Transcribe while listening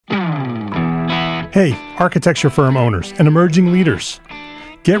Hey, architecture firm owners and emerging leaders.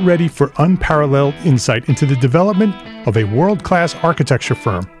 Get ready for unparalleled insight into the development of a world-class architecture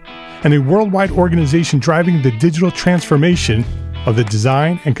firm and a worldwide organization driving the digital transformation of the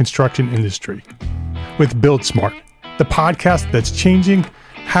design and construction industry. With Build Smart, the podcast that's changing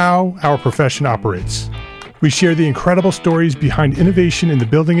how our profession operates. We share the incredible stories behind innovation in the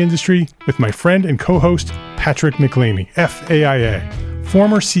building industry with my friend and co-host, Patrick McLaney, FAIA,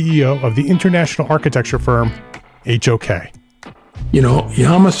 former CEO of the international architecture firm, HOK. You know,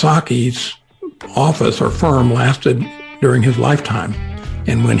 Yamasaki's office or firm lasted during his lifetime.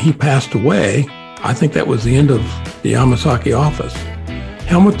 And when he passed away, I think that was the end of the Yamasaki office.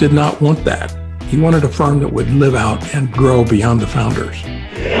 Helmut did not want that. He wanted a firm that would live out and grow beyond the founders.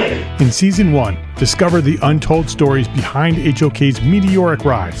 In Season 1, discover the untold stories behind HOK's meteoric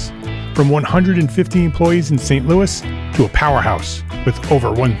rise, from 150 employees in St. Louis to a powerhouse with over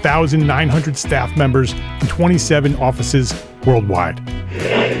 1,900 staff members and 27 offices worldwide.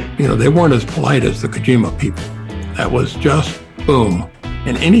 You know, they weren't as polite as the Kojima people. That was just boom.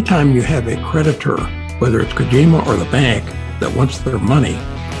 And anytime you have a creditor, whether it's Kojima or the bank, that wants their money,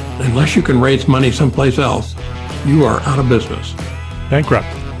 unless you can raise money someplace else, you are out of business. Bankrupt.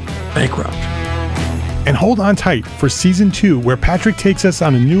 And hold on tight for Season 2, where Patrick takes us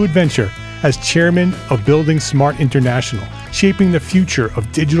on a new adventure as chairman of Building Smart International, shaping the future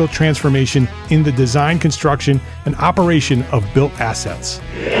of digital transformation in the design, construction, and operation of built assets.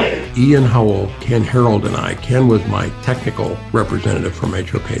 Ian Howell, Ken Harold, and I, Ken was my technical representative from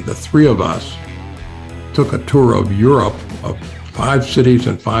HOK. The three of us took a tour of Europe of 5 cities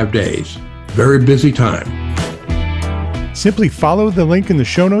in 5 days. Very busy time. Simply follow the link in the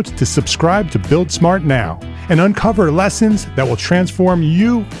show notes to subscribe to Build Smart now and uncover lessons that will transform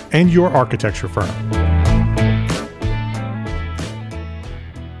you and your architecture firm.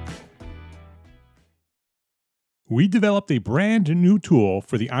 We developed a brand new tool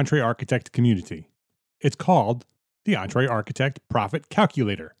for the EntreArchitect community. It's called the EntreArchitect Profit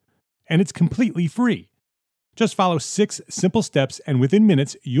Calculator, and it's completely free. Just follow 6 simple steps, and within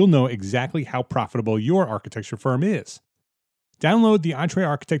minutes, you'll know exactly how profitable your architecture firm is. Download the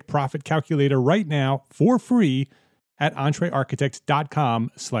EntreArchitect Profit Calculator right now for free at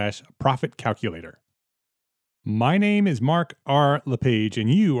entrearchitect.com/profit calculator. My name is Mark R. LePage,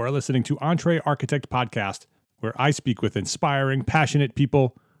 and you are listening to EntreArchitect Podcast, where I speak with inspiring, passionate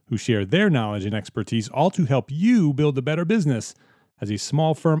people who share their knowledge and expertise, all to help you build a better business as a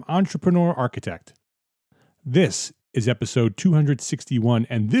small firm entrepreneur architect. This is episode 261,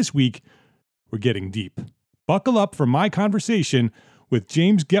 and this week, we're getting deep. Buckle up for my conversation with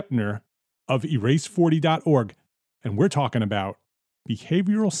James Gepner of Erase40.org, and we're talking about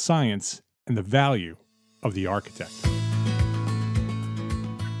behavioral science and the value of the architect.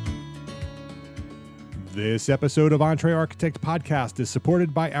 This episode of EntreArchitect Podcast is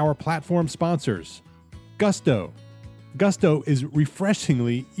supported by our platform sponsors, Gusto. Gusto is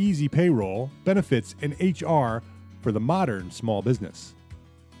refreshingly easy payroll, benefits, and HR for the modern small business.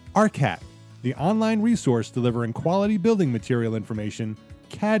 ARCAT, the online resource delivering quality building material information,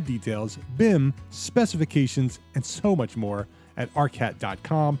 CAD details, BIM, specifications, and so much more at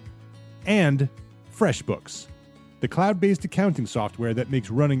arcat.com. And FreshBooks, the cloud-based accounting software that makes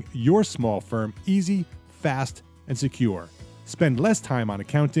running your small firm easy, fast, and secure. Spend less time on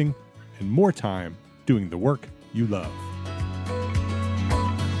accounting and more time doing the work you love.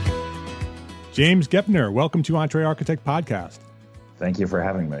 James Gepner, welcome to EntreArchitect Podcast. Thank you for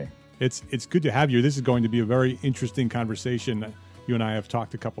having me. It's good to have you. This is going to be a very interesting conversation. You and I have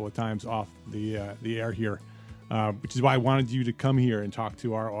talked a couple of times off the air here, which is why I wanted you to come here and talk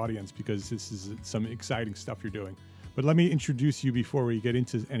to our audience, because this is some exciting stuff you're doing. But let me introduce you before we get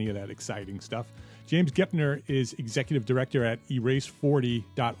into any of that exciting stuff. James Gepner is executive director at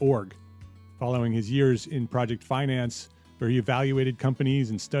Erase40.org. Following his years in project finance, where he evaluated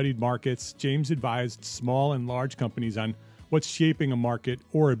companies and studied markets, James advised small and large companies on what's shaping a market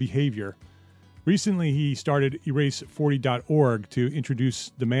or a behavior. Recently, he started Erase40.org to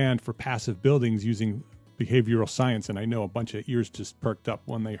introduce demand for passive buildings using behavioral science, and I know a bunch of ears just perked up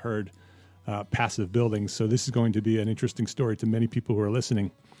when they heard passive buildings, so this is going to be an interesting story to many people who are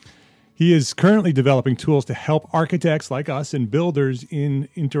listening. He is currently developing tools to help architects like us and builders in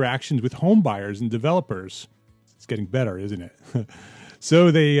interactions with home buyers and developers. It's getting better, isn't it?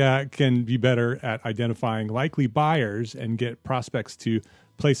 So they can be better at identifying likely buyers and get prospects to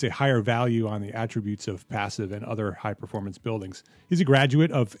place a higher value on the attributes of passive and other high-performance buildings. He's a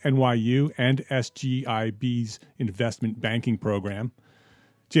graduate of NYU and SGIB's investment banking program.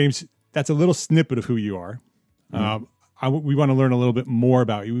 James, that's a little snippet of who you are. We want to learn a little bit more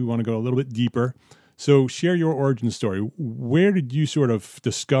about you. We want to go a little bit deeper. So share your origin story. Where did you sort of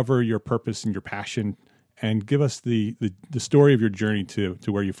discover your purpose and your passion? And give us the story of your journey to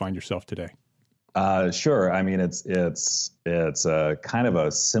where you find yourself today. Sure. I mean, it's a kind of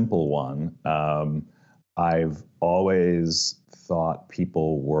a simple one. I've always thought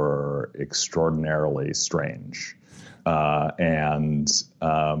people were extraordinarily strange. As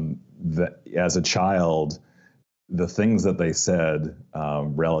a child, the things that they said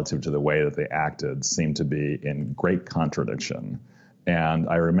relative to the way that they acted seemed to be in great contradiction. And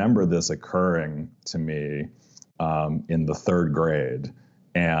I remember this occurring to me in the third grade.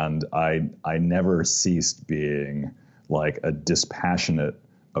 And I never ceased being like a dispassionate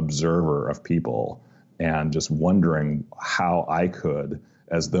observer of people and just wondering how I could,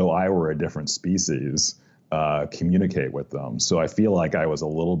 as though I were a different species, communicate with them. So I feel like I was a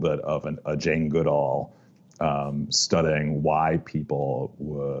little bit of a Jane Goodall, studying why people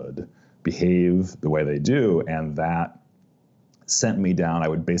would behave the way they do. And that sent me down. I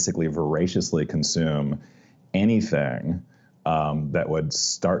would basically voraciously consume anything that would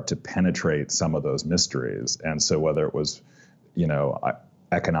start to penetrate some of those mysteries. And so whether it was,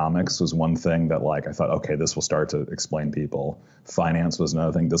 economics was one thing that I thought, okay, this will start to explain people. Finance was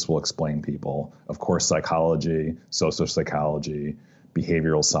another thing. This will explain people. Of course, psychology, social psychology,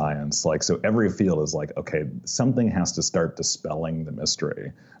 behavioral science. So every field is okay, something has to start dispelling the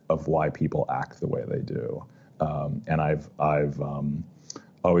mystery of why people act the way they do. And I've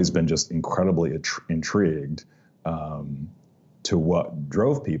always been just incredibly intrigued to what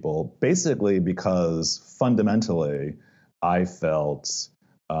drove people, basically because fundamentally I felt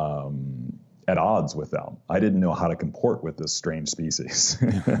at odds with them. I didn't know how to comport with this strange species.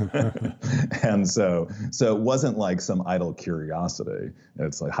 And so it wasn't like some idle curiosity.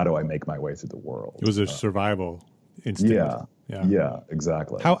 It's how do I make my way through the world? It was a survival instinct. Yeah,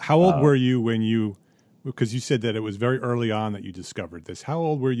 exactly. How old were you because you said that it was very early on that you discovered this. How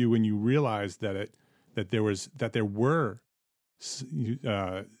old were you when you realized that there were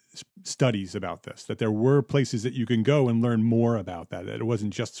studies about this, that there were places that you can go and learn more about that it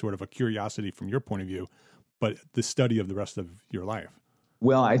wasn't just sort of a curiosity from your point of view, but the study of the rest of your life?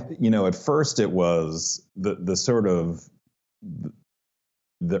 Well, at first it was the sort of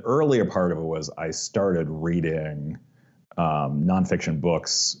the earlier part of it was I started reading nonfiction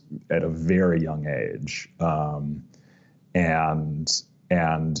books at a very young age. And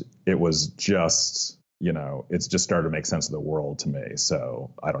it was just, it's just started to make sense of the world to me. So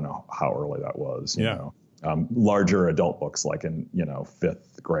I don't know how early that was, you know, larger adult books like in,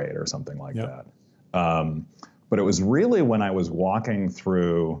 fifth grade or something like that. But it was really when I was walking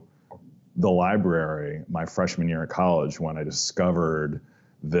through the library my freshman year at college when I discovered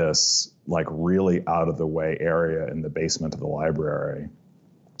this really out of the way area in the basement of the library,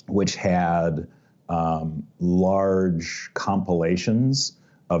 which had large compilations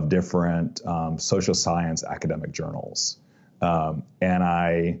of different social science academic journals. And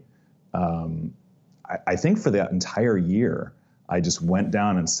I think for that entire year, I just went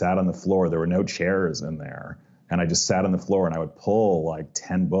down and sat on the floor. There were no chairs in there. And I just sat on the floor and I would pull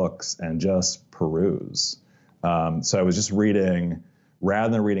 10 books and just peruse. So I was just reading,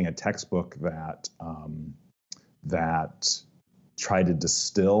 rather than reading a textbook that tried to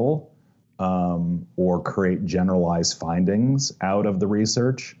distill or create generalized findings out of the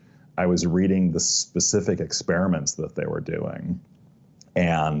research, I was reading the specific experiments that they were doing.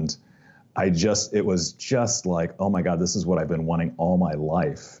 And it was just oh my God, this is what I've been wanting all my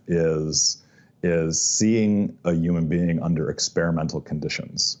life is seeing a human being under experimental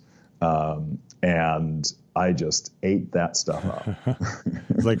conditions. And I just ate that stuff up.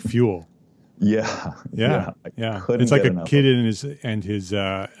 It's like fuel. Yeah. It's like a kid and his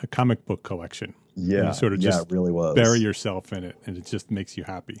comic book collection. Yeah. You sort of just it really was. bury yourself in it, and it just makes you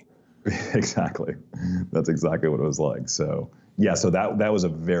happy. Exactly. That's exactly what it was like. So that was a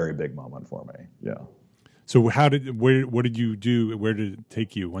very big moment for me. Yeah. So what did you do? Where did it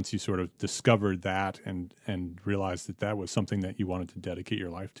take you once you sort of discovered that and realized that was something that you wanted to dedicate your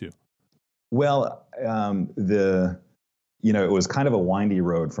life to? Well, it was kind of a windy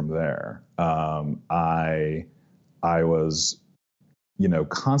road from there. I was,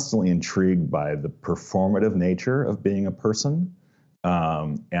 constantly intrigued by the performative nature of being a person.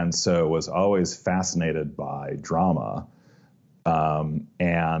 And so was always fascinated by drama,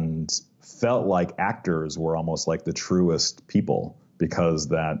 and felt like actors were almost like the truest people because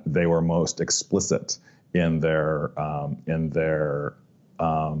that they were most explicit in their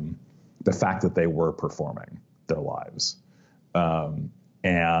the fact that they were performing their lives.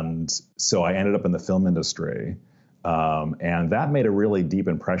 And so I ended up in the film industry. And that made a really deep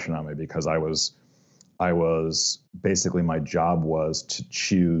impression on me because I was basically, my job was to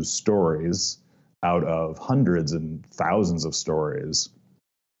choose stories out of hundreds and thousands of stories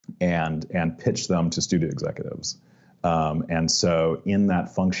and pitch them to studio executives. And so in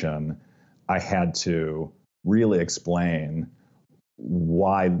that function, I had to really explain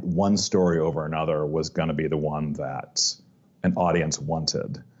why one story over another was going to be the one that an audience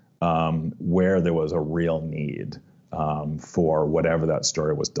wanted, where there was a real need for whatever that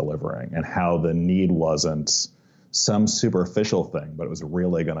story was delivering, and how the need wasn't some superficial thing, but it was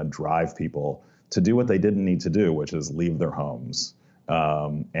really going to drive people to do what they didn't need to do, which is leave their homes.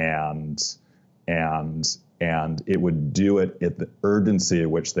 And it would do it at the urgency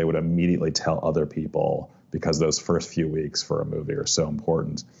at which they would immediately tell other people, because those first few weeks for a movie are so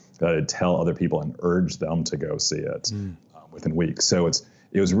important, that I'd tell other people and urge them to go see it within weeks. So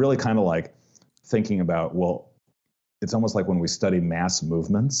it was really kind of like thinking about, well, it's almost like when we study mass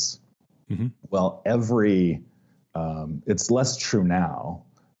movements. Mm-hmm. Well, it's less true now,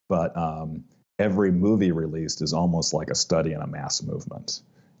 but every movie released is almost like a study in a mass movement.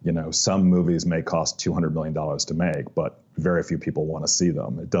 Some movies may cost $200 million to make, but very few people want to see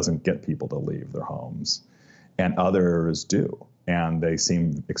them. It doesn't get people to leave their homes. And others do. And they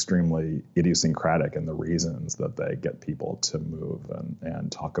seem extremely idiosyncratic in the reasons that they get people to move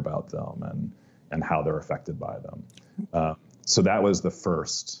and talk about them and how they're affected by them. So that was the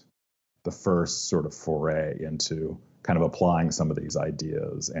first sort of foray into kind of applying some of these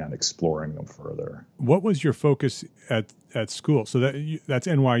ideas and exploring them further. What was your focus at school? So that's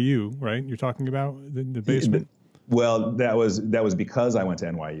NYU, right? You're talking about the basement? Well, that was because I went to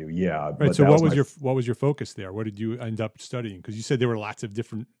NYU. Yeah. Right. But so what was your focus there? What did you end up studying? Because you said there were lots of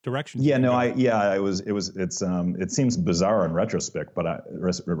different directions. Yeah. No. It seems bizarre in retrospect, but I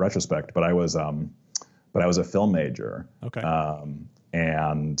was a film major. Okay.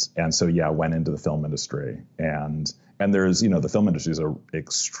 And so I went into the film industry, and there's the film industry is an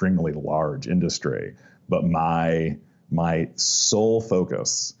extremely large industry, but my sole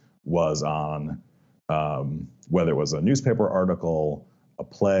focus was on whether it was a newspaper article, a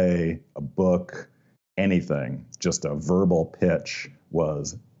play, a book, anything, just a verbal pitch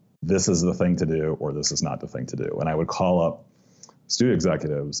was, this is the thing to do or this is not the thing to do. And I would call up studio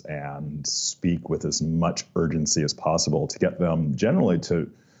executives and speak with as much urgency as possible to get them generally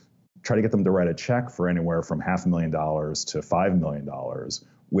to try to get them to write a check for anywhere from $500,000 to $5 million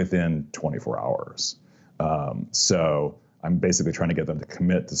within 24 hours. So I'm basically trying to get them to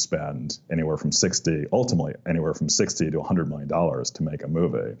commit to spend ultimately anywhere from $60 to $100 million to make a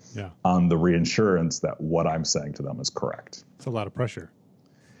movie on the reinsurance that what I'm saying to them is correct. It's a lot of pressure.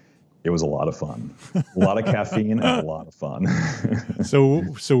 It was a lot of fun, a lot of caffeine and a lot of fun. So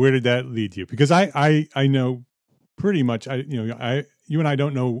where did that lead you? Because I know pretty much, you and I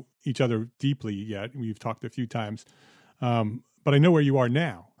don't know each other deeply yet. We've talked a few times, but I know where you are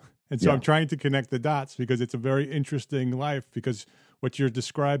now. And so I'm trying to connect the dots because it's a very interesting life, because what you're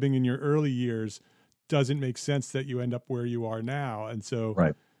describing in your early years doesn't make sense that you end up where you are now. And so,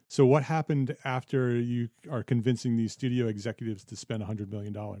 right. So what happened after you are convincing these studio executives to spend $100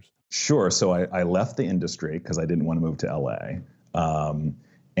 million? Sure. So I left the industry because I didn't want to move to LA.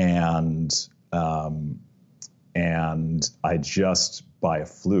 And I just by a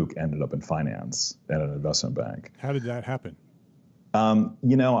fluke ended up in finance at an investment bank. How did that happen?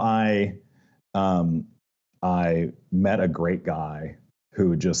 I met a great guy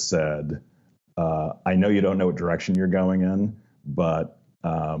who just said, I know you don't know what direction you're going in, but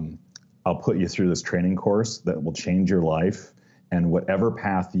I'll put you through this training course that will change your life, and whatever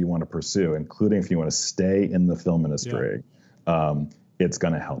path you want to pursue, including if you want to stay in the film industry, it's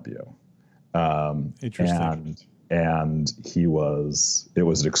going to help you. Interesting. And it was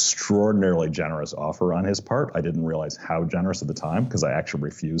an extraordinarily generous offer on his part. I didn't realize how generous at the time because I actually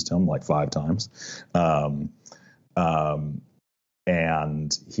refused him like 5 times.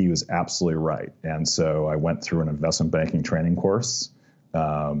 And he was absolutely right. And so I went through an investment banking training course,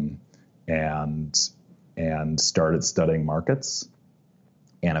 and started studying markets.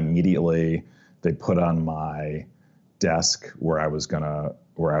 And immediately they put on my desk where I was gonna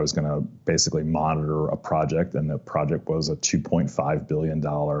basically monitor a project, and the project was a $2.5 billion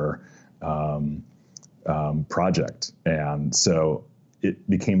project. And so it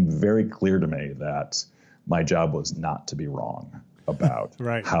became very clear to me that my job was not to be wrong about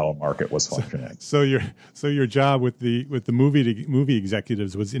right. how a market was functioning. So your job with the movie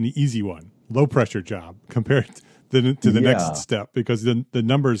executives was an easy one, low pressure job compared to the next step, because the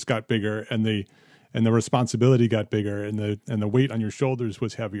numbers got bigger and the responsibility got bigger and the weight on your shoulders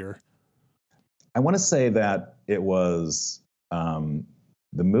was heavier. I want to say that it was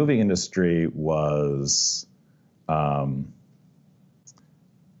the movie industry was, there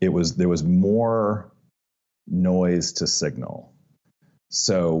was more noise to signal.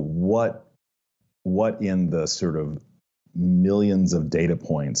 So what in the sort of millions of data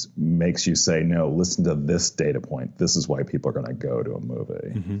points makes you say, no, listen to this data point. This is why people are going to go to a movie.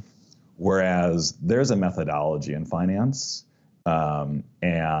 Mm-hmm. Whereas there's a methodology in finance, and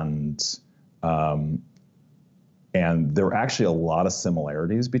there are actually a lot of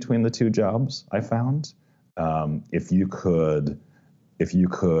similarities between the two jobs, I found. If you could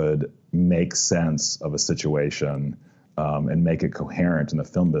make sense of a situation and make it coherent in the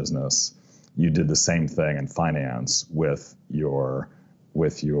film business, you did the same thing in finance with you're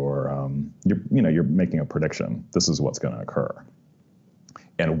making a prediction. This is what's going to occur,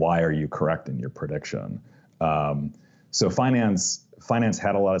 and why are you correct in your prediction? So finance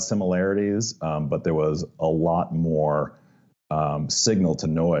had a lot of similarities, but there was a lot more signal to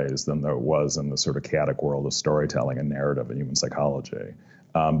noise than there was in the sort of chaotic world of storytelling and narrative and human psychology.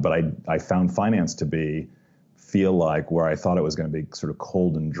 But I found finance to feel like where I thought it was going to be sort of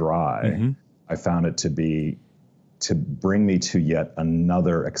cold and dry. Mm-hmm. I found it to bring me to yet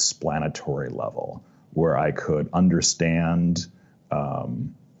another explanatory level where I could understand. I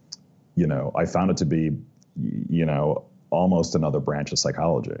found it to be, almost another branch of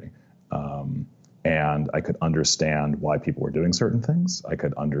psychology. And I could understand why people were doing certain things. I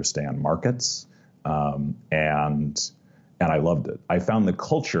could understand markets. And I loved it. I found the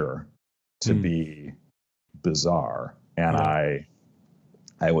culture to be bizarre. And I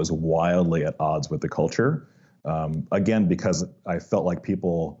was wildly at odds with the culture. Again, because I felt like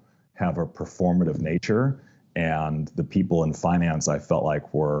people have a performative nature, and the people in finance I felt like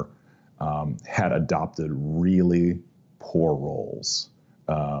had adopted really poor roles.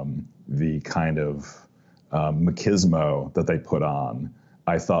 The kind of machismo that they put on,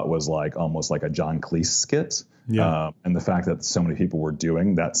 I thought was almost like a John Cleese skit. Yeah. And the fact that so many people were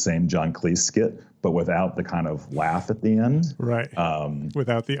doing that same John Cleese skit, but without the kind of laugh at the end. Right.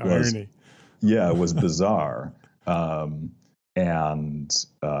 Without the irony. Yeah, it was bizarre. So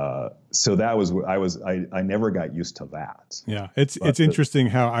I never got used to that. Yeah. It's interesting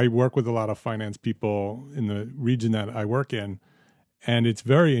how I work with a lot of finance people in the region that I work in. And it's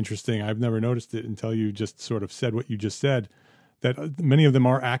very interesting. I've never noticed it until you just sort of said what you just said, that many of them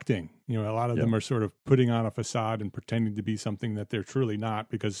are acting. A lot of them are sort of putting on a facade and pretending to be something that they're truly not,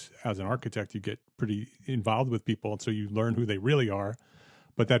 because as an architect, you get pretty involved with people. And so you learn who they really are.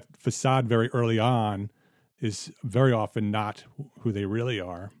 But that facade very early on is very often not who they really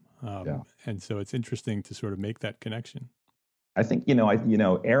are. And so it's interesting to sort of make that connection. I think,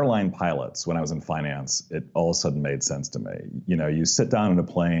 airline pilots, when I was in finance, it all of a sudden made sense to me. You sit down in a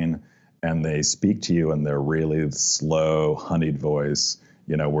plane and they speak to you in their really slow, honeyed voice.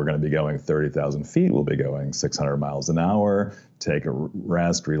 We're going to be going 30,000 feet. We'll be going 600 miles an hour. Take a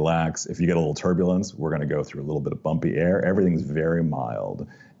rest, relax. If you get a little turbulence, we're going to go through a little bit of bumpy air. Everything's very mild.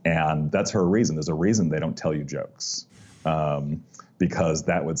 And that's for a reason. There's a reason they don't tell you jokes, because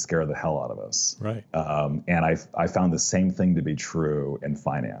that would scare the hell out of us. Right. And I found the same thing to be true in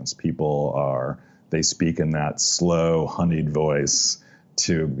finance. They speak in that slow, honeyed voice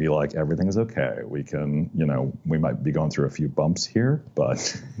to be like, everything is okay. We can, we might be going through a few bumps here,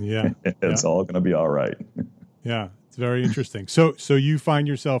 but it's all going to be all right. Yeah, it's very interesting. So you find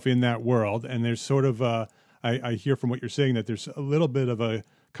yourself in that world, and there's sort of I hear from what you're saying that there's a little bit of a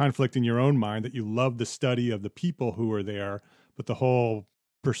conflict in your own mind, that you love the study of the people who are there, but the whole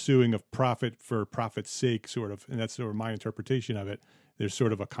pursuing of profit for profit's sake sort of, and that's sort of my interpretation of it, there's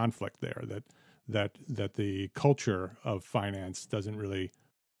sort of a conflict there that the culture of finance doesn't really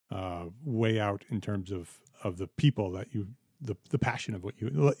weigh out in terms of the people that the passion of what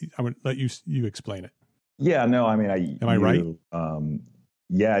I would let you explain it. Yeah, no, I mean, am I right?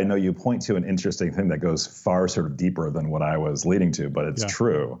 Yeah, I know you point to an interesting thing that goes far sort of deeper than what I was leading to, but it's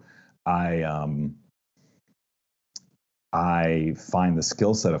true. I find the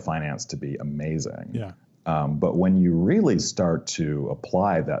skill set of finance to be amazing. Yeah. But when you really start to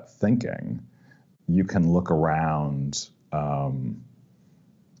apply that thinking, you can look around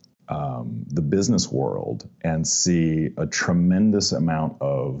the business world and see a tremendous amount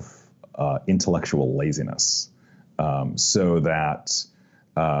of intellectual laziness, so that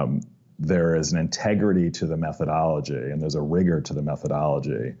there is an integrity to the methodology and there's a rigor to the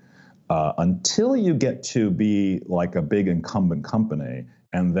methodology until you get to be like a big incumbent company,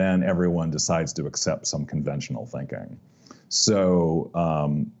 and then everyone decides to accept some conventional thinking.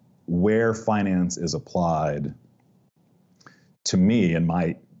 So where finance is applied, to me, in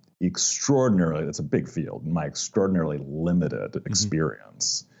my extraordinarily, it's a big field, my extraordinarily limited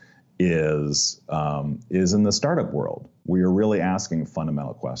experience is in the startup world. We are really asking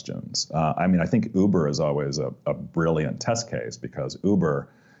fundamental questions. I mean, I think Uber is always a brilliant test case, because Uber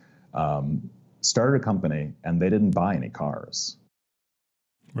started a company and they didn't buy any cars.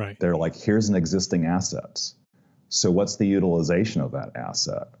 Right. They're like, here's an existing asset. So what's the utilization of that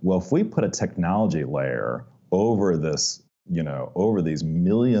asset? Well, if we put a technology layer over this, over these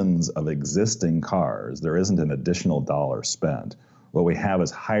millions of existing cars, there isn't an additional dollar spent. What we have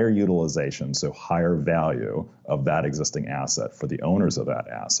is higher utilization, so higher value of that existing asset for the owners of that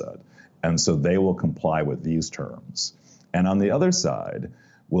asset. And so they will comply with these terms. And on the other side,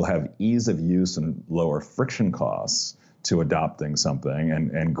 we'll have ease of use and lower friction costs to adopting something,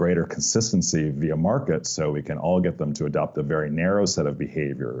 and greater consistency via market, so we can all get them to adopt a very narrow set of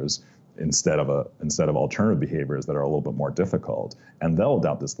behaviors instead of alternative behaviors that are a little bit more difficult. And they'll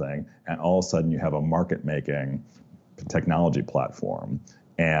adopt this thing, and all of a sudden you have a market-making technology platform,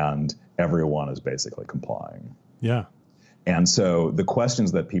 and everyone is basically complying. Yeah. And so the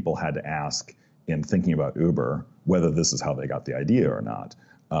questions that people had to ask in thinking about Uber, whether this is how they got the idea or not,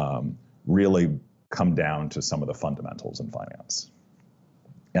 really come down to some of the fundamentals in finance.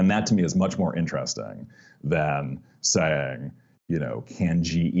 And that to me is much more interesting than saying, can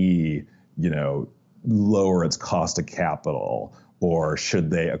GE, lower its cost of capital, or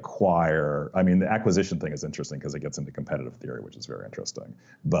should they acquire? I mean, the acquisition thing is interesting because it gets into competitive theory, which is very interesting.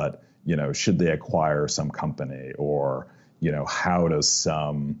 But, should they acquire some company, or, how does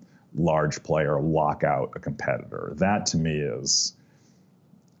some large player lock out a competitor? That to me is,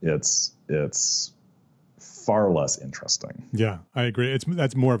 it's far less interesting. Yeah, I agree.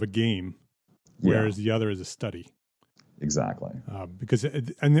 That's more of a game, whereas the other is a study. Exactly. Because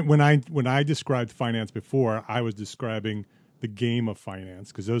when I described finance before, I was describing the game of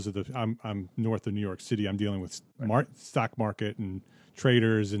finance, because those are I'm north of New York City. I'm dealing with stock market and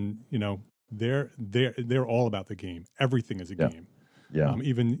traders, and they're all about the game. Everything is a game. Yeah.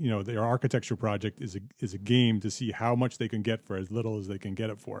 Even their architecture project is a game to see how much they can get for as little as they can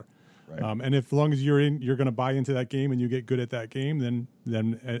get it for. Right. And as long as you're going to buy into that game and you get good at that game,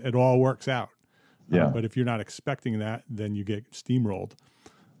 then it all works out. Yeah. But if you're not expecting that, then you get steamrolled.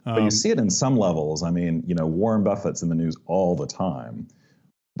 But you see it in some levels. I mean, Warren Buffett's in the news all the time,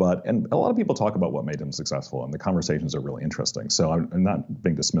 and a lot of people talk about what made him successful, and the conversations are really interesting. So I'm not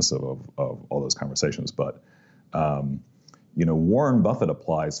being dismissive of all those conversations, but Warren Buffett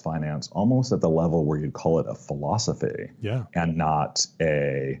applies finance almost at the level where you'd call it a philosophy, and not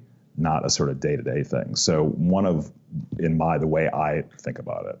a sort of day-to-day thing. So the way I think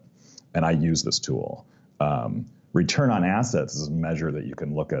about it, and I use this tool, return on assets is a measure that you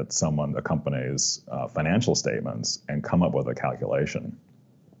can look at a company's financial statements and come up with a calculation.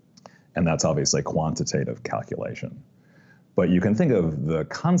 And that's obviously a quantitative calculation. But you can think of the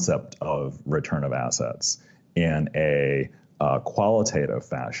concept of return of assets in a qualitative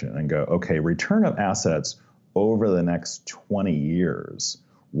fashion and go, okay, return of assets over the next 20 years,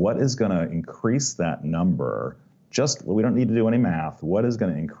 what is going to increase that number? We don't need to do any math. What is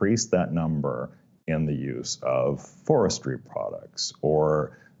going to increase that number in the use of forestry products?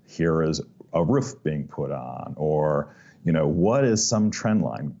 Or here is a roof being put on, or, what is some trend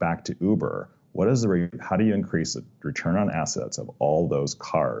line back to Uber? How do you increase the return on assets of all those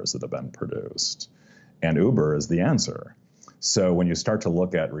cars that have been produced? And Uber is the answer. So when you start to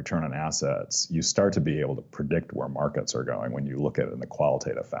look at return on assets, you start to be able to predict where markets are going when you look at it in a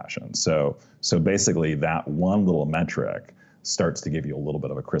qualitative fashion. So basically that one little metric starts to give you a little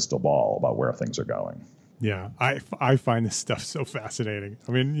bit of a crystal ball about where things are going. Yeah, I find this stuff so fascinating.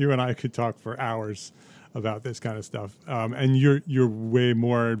 I mean, you and I could talk for hours about this kind of stuff. And you're way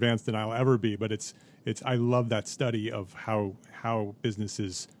more advanced than I'll ever be, but I love that study of how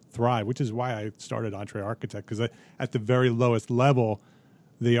businesses thrive, which is why I started EntreArchitect, because at the very lowest level,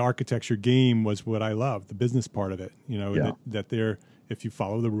 the architecture game was what I loved, the business part of it. That if you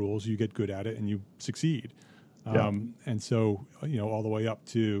follow the rules, you get good at it and you succeed. And so, all the way up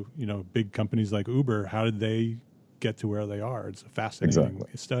to, big companies like Uber, how did they get to where they are? It's a fascinating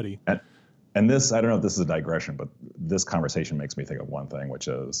study. And this, I don't know if this is a digression, but this conversation makes me think of one thing, which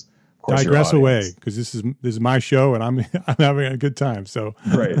is, of course, digress away, because this is my show and I'm having a good time. So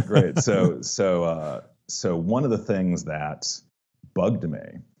great. So one of the things that bugged me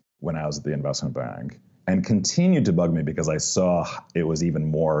when I was at the investment bank, and continued to bug me because I saw it was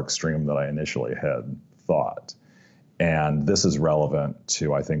even more extreme than I initially had thought, and this is relevant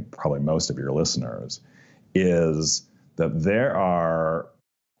to, I think, probably most of your listeners, is that there are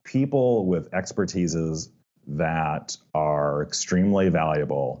people with expertises that are extremely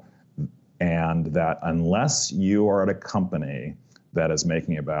valuable and that unless you are at a company that is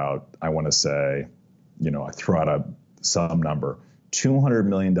making about, I want to say, I throw out some number, $200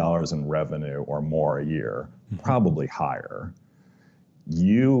 million in revenue or more a year, probably higher,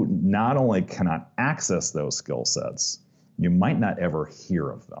 you not only cannot access those skill sets, you might not ever hear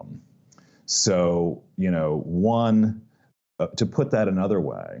of them. So, one, to put that another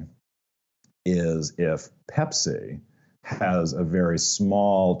way, is if Pepsi has a very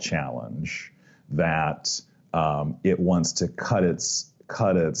small challenge that it wants to cut its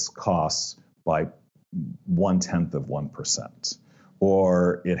costs by 0.1%,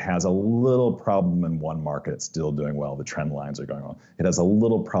 or it has a little problem in one market, it's still doing well, the trend lines are going on. It has a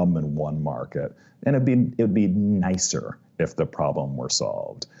little problem in one market, and it would be nicer if the problem were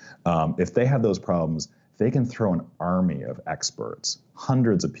solved. If they have those problems, they can throw an army of experts,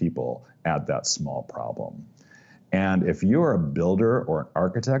 hundreds of people, at that small problem. And if you're a builder or an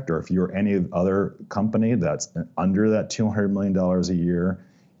architect, or if you're any other company that's under that $200 million a year,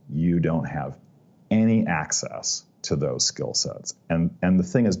 you don't have any access to those skill sets. And the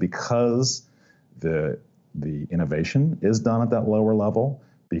thing is, because the innovation is done at that lower level,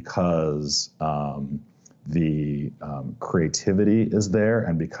 because the creativity is there,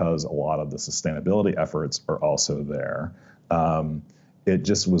 and because a lot of the sustainability efforts are also there, it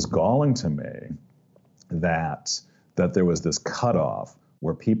just was galling to me that there was this cutoff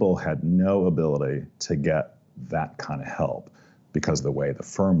where people had no ability to get that kind of help, because the way the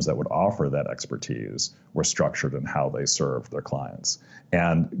firms that would offer that expertise were structured and how they served their clients.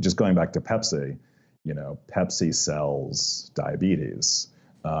 And just going back to Pepsi, Pepsi sells diabetes,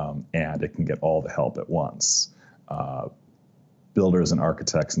 and it can get all the help at once. Builders and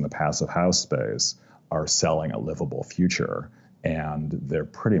architects in the passive house space are selling a livable future, and they're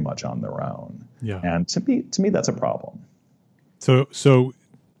pretty much on their own. Yeah. And to me, that's a problem. So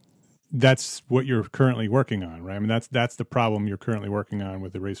that's what you're currently working on, right? I mean, that's the problem you're currently working on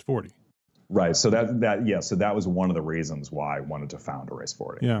with Erase 40. Right. So that was one of the reasons why I wanted to found Erase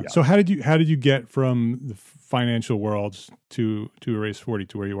 40. Yeah. So how did you get from the financial world to Erase 40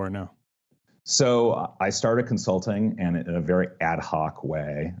 to where you are now? So I started consulting, and in a very ad hoc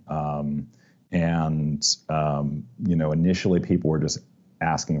way. Initially people were just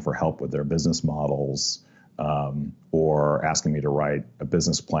asking for help with their business models, or asking me to write a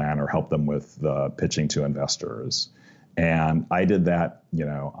business plan or help them with pitching to investors. And I did that,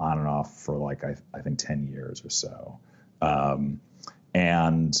 on and off for like, I think 10 years or so.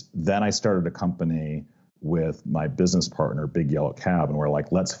 And then I started a company with my business partner, Big Yellow Cab, and we're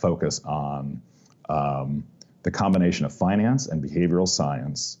like, let's focus on the combination of finance and behavioral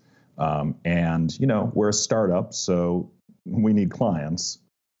science. We're a startup, so we need clients,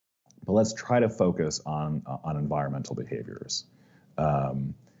 but let's try to focus on environmental behaviors.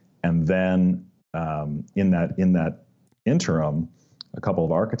 And then in that interim, a couple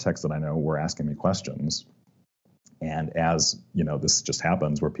of architects that I know were asking me questions. And as this just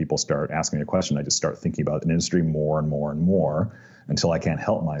happens, where people start asking me a question, I just start thinking about an industry more and more and more until I can't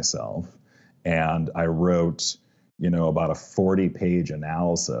help myself. And I wrote, about a 40-page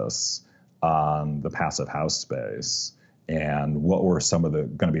analysis on the passive house space and what were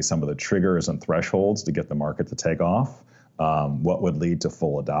going to be some of the triggers and thresholds to get the market to take off, what would lead to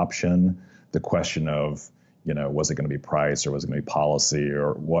full adoption, the question of, was it going to be price, or was it going to be policy,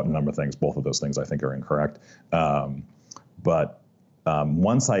 or what number of things? Both of those things I think are incorrect. But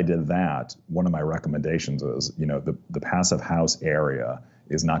once I did that, one of my recommendations is, the passive house area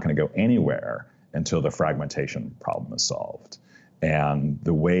is not going to go anywhere until the fragmentation problem is solved. And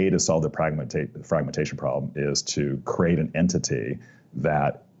the way to solve the fragmentation problem is to create an entity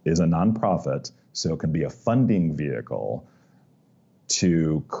that is a nonprofit, so it can be a funding vehicle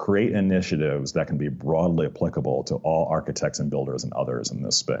to create initiatives that can be broadly applicable to all architects and builders and others in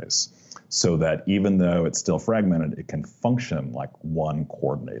this space, so that even though it's still fragmented, it can function like one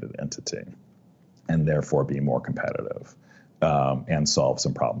coordinated entity and therefore be more competitive, and solve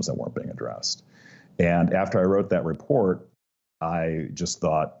some problems that weren't being addressed. And after I wrote that report, I just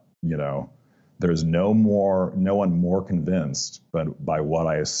thought, there's no one more convinced by what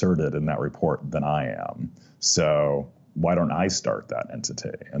I asserted in that report than I am. So why don't I start that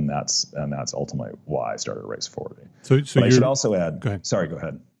entity? And that's ultimately why I started Erase 40. So I should also add. Go ahead. Sorry, go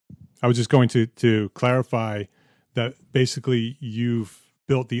ahead. I was just going to clarify that basically you've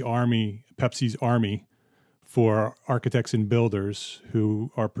built the army, Pepsi's army, for architects and builders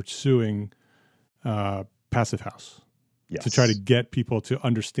who are pursuing passive house. Yes. To try to get people to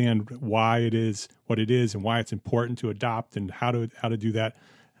understand why it is what it is and why it's important to adopt and how to do that.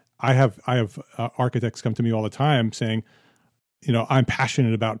 I have architects come to me all the time saying, I'm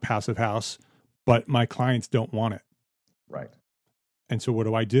passionate about Passive House, but my clients don't want it. Right. And so what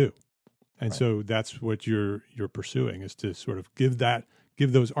do I do? And Right. so that's what you're pursuing, is to sort of give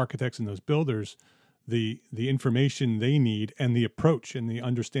those architects and those builders the information they need and the approach and the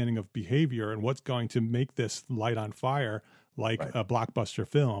understanding of behavior and what's going to make this light on fire like Right. a blockbuster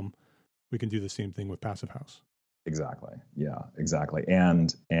film. We can do the same thing with Passive House. Exactly. Yeah, exactly.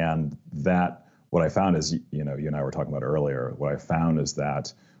 And that, what I found is, you and I were talking about earlier, what I found is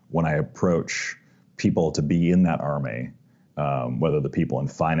that when I approach people to be in that army, whether the people in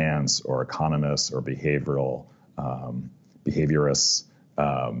finance or economists or behavioral behaviorists,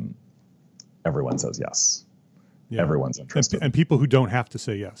 everyone says yes. Yeah. Everyone's interested. And people who don't have to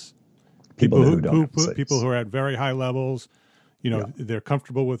say yes. People who don't have to say people yes. who are at very high levels, Yeah. they're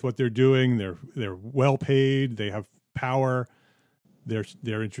comfortable with what they're doing. They're well paid. They have power.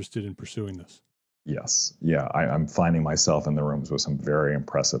 They're interested in pursuing this. Yes. Yeah. I'm finding myself in the rooms with some very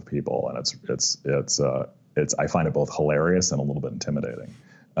impressive people, and it's I find it both hilarious and a little bit intimidating.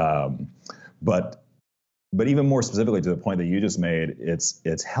 But even more specifically to the point that you just made,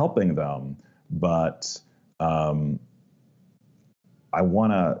 it's helping them, but I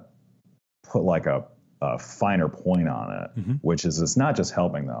want to put like a finer point on it, Mm-hmm. which is it's not just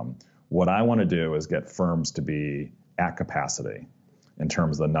helping them. What I want to do is get firms to be at capacity in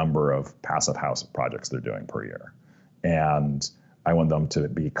terms of the number of Passive House projects they're doing per year. And I want them to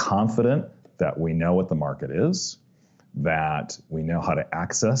be confident that we know what the market is, that we know how to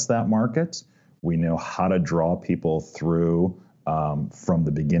access that market, we know how to draw people through from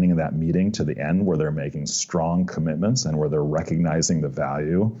the beginning of that meeting to the end, where they're making strong commitments and where they're recognizing the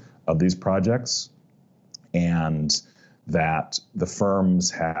value of these projects, and that the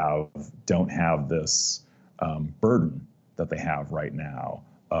firms don't have this burden that they have right now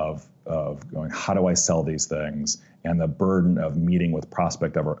of going, how do I sell these things? And the burden of meeting with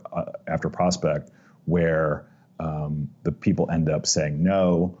prospect after prospect, where the people end up saying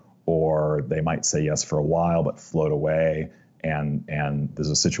no, or they might say yes for a while but float away. And there's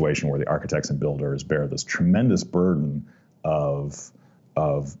a situation where the architects and builders bear this tremendous burden of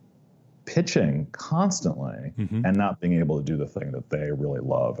pitching constantly, Mm-hmm. and not being able to do the thing that they really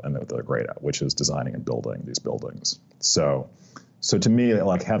love and that they're great at, which is designing and building these buildings. So to me,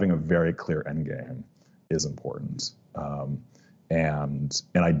 like, having a very clear end game is important. And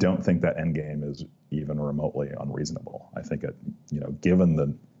I don't think that end game is even remotely unreasonable. I think it, given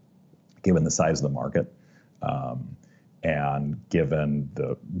the size of the market, and given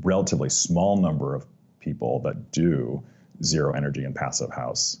the relatively small number of people that do zero energy and Passive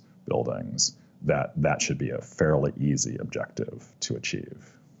House buildings, that should be a fairly easy objective to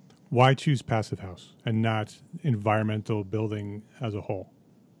achieve. Why choose Passive House and not environmental building as a whole?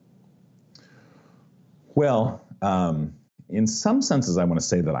 Well, in some senses, I want to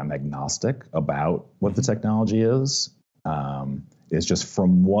say that I'm agnostic about what the technology is. It's just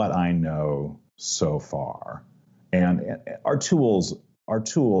from what I know so far, and our tools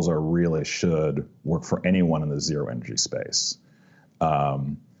are really should work for anyone in the zero energy space.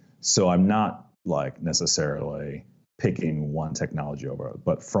 So I'm not like necessarily picking one technology over it,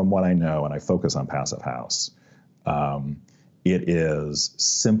 but from what I know, and I focus on Passive House, it is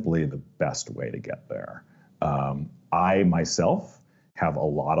simply the best way to get there. I myself have a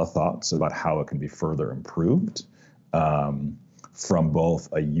lot of thoughts about how it can be further improved, from both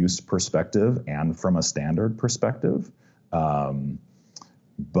a use perspective and from a standard perspective.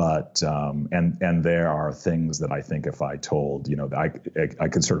 But there are things that I think if I told, I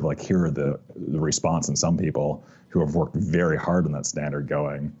could sort of like hear the response in some people who have worked very hard on that standard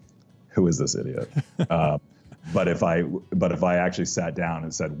going, who is this idiot? But if I actually sat down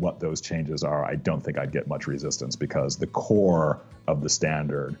and said what those changes are, I don't think I'd get much resistance, because the core of the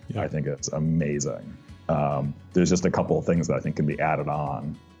standard, I think it's amazing. There's just a couple of things that I think can be added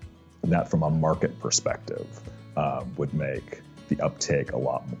on that from a market perspective would make the uptake a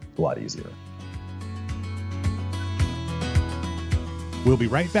lot easier. We'll be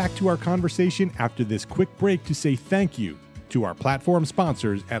right back to our conversation after this quick break to say thank you to our platform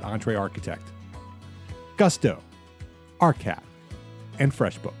sponsors at Entre Architect: Gusto, ARCAT, and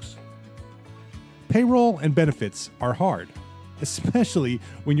FreshBooks. Payroll and benefits are hard, especially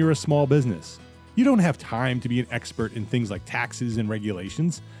when you're a small business. You don't have time to be an expert in things like taxes and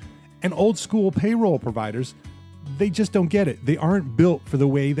regulations. And old school payroll providers, they just don't get it. They aren't built for the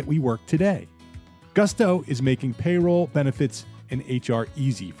way that we work today. Gusto is making payroll, benefits, and HR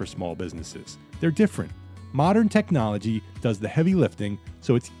easy for small businesses. They're different. Modern technology does the heavy lifting,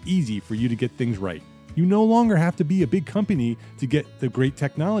 so it's easy for you to get things right. You no longer have to be a big company to get the great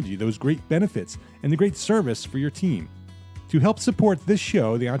technology, those great benefits, and the great service for your team. To help support this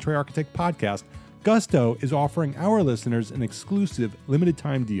show, the Entre Architect Podcast, Gusto is offering our listeners an exclusive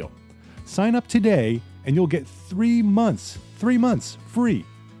limited-time deal. Sign up today and you'll get 3 months free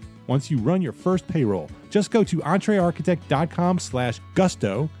once you run your first payroll. Just go to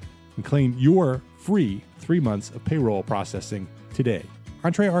entrearchitect.com/gusto and claim your free 3 months of payroll processing today.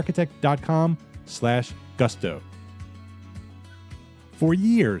 entrearchitect.com/gusto. For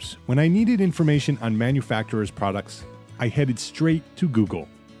years, when I needed information on manufacturers' products, I headed straight to Google.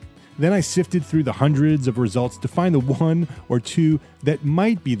 Then I sifted through the hundreds of results to find the one or two that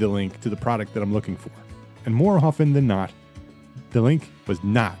might be the link to the product that I'm looking for. And more often than not, the link was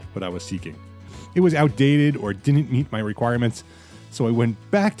not what I was seeking. It was outdated or didn't meet my requirements, so I went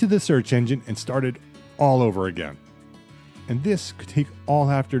back to the search engine and started all over again. And this could take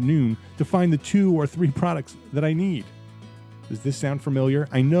all afternoon to find the 2 or 3 products that I need. Does this sound familiar?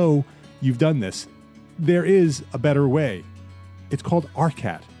 I know you've done this. There is a better way. It's called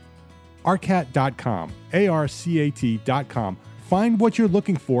ARCAT. ARCAT.com, ARCAT.com. Find what you're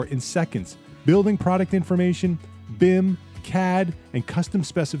looking for in seconds. Building product information, BIM, CAD, and custom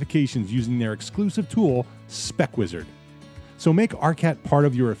specifications using their exclusive tool, SpecWizard. So make ARCAT part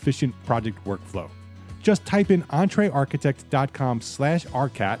of your efficient project workflow. Just type in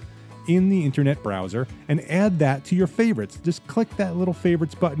entrearchitect.com/ARCAT in the internet browser and add that to your favorites. Just click that little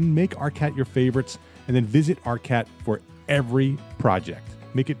favorites button, make ARCAT your favorites, and then visit ARCAT for every project.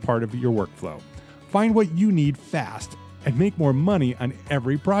 Make it part of your workflow. Find what you need fast and make more money on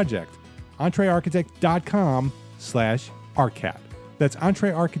every project. entrearchitect.com/ARCAT. That's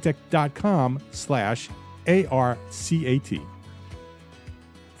entrearchitect.com/ARCAT.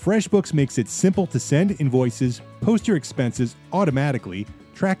 FreshBooks makes it simple to send invoices, post your expenses automatically,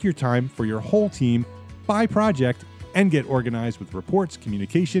 track your time for your whole team by project, and get organized with reports,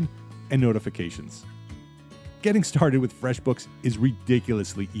 communication, and notifications. Getting started with FreshBooks is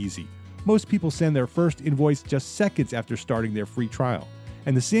ridiculously easy. Most people send their first invoice just seconds after starting their free trial.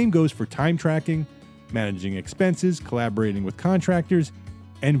 And the same goes for time tracking, managing expenses, collaborating with contractors,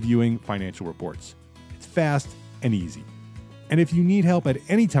 and viewing financial reports. It's fast and easy. And if you need help at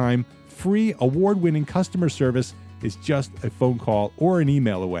any time, free award-winning customer service is just a phone call or an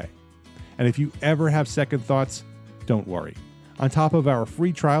email away. And if you ever have second thoughts, don't worry. On top of our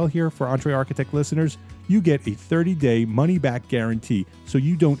free trial here for Entre Architect listeners, you get a 30-day money-back guarantee, so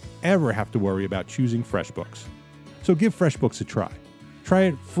you don't ever have to worry about choosing FreshBooks. So give FreshBooks a try. Try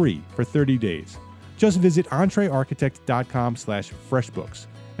it free for 30 days. Just visit entrearchitect.com/FreshBooks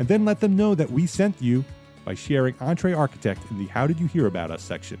and then let them know that we sent you by sharing Entre Architect in the How Did You Hear About Us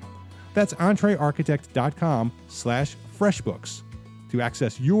section. That's entrearchitect.com/FreshBooks to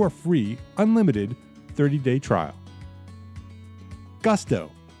access your free, unlimited 30-day trial. Gusto,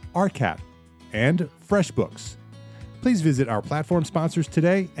 ARCAT, and FreshBooks. Please visit our platform sponsors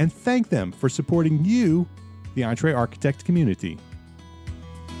today and thank them for supporting you, the Entre Architect community.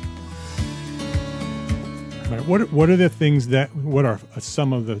 Right. What are the things that, what are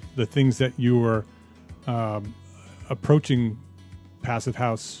some of the things that you were approaching Passive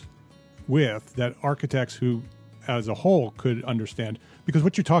House with that architects who, as a whole, could understand? Because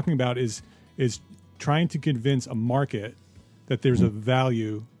what you're talking about is trying to convince a market that there's a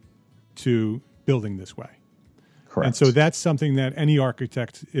value to building this way. Correct. And so that's something that any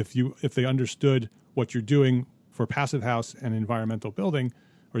architect, if they understood what you're doing for Passive House and environmental building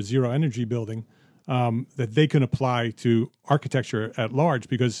or zero energy building, that they can apply to architecture at large,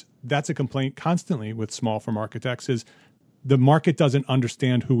 because that's a complaint constantly with small firm architects is the market doesn't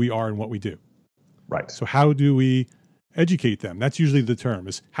understand who we are and what we do. Right. So how do we educate them? That's usually the term,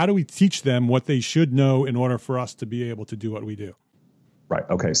 is how do we teach them what they should know in order for us to be able to do what we do? Right.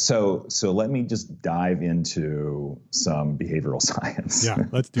 Okay. So let me just dive into some behavioral science. Yeah,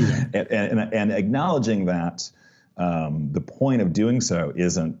 let's do that. and acknowledging that the point of doing so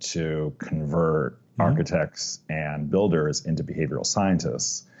isn't to convert architects and builders into behavioral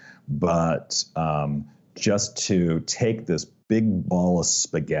scientists, but just to take this big ball of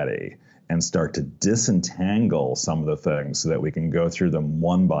spaghetti and start to disentangle some of the things so that we can go through them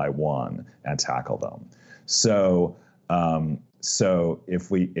one by one and tackle them. So if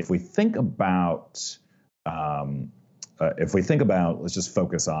we think about let's just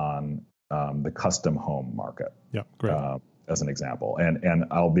focus on the custom home market. Yeah, great. As an example, and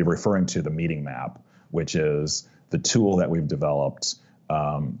I'll be referring to the meeting map, which is the tool that we've developed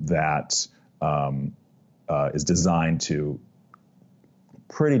that is designed to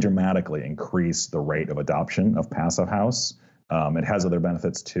pretty dramatically increase the rate of adoption of Passive House. It has other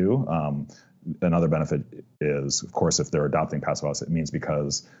benefits too. Another benefit is, of course, if they're adopting Passive House, it means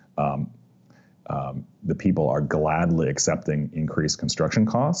because the people are gladly accepting increased construction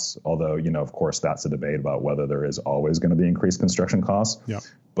costs, although, of course, that's a debate about whether there is always going to be increased construction costs. Yeah.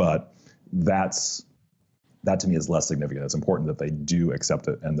 But that to me is less significant. It's important that they do accept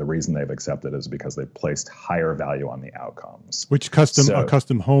it. And the reason they've accepted it is because they've placed higher value on the outcomes. Which a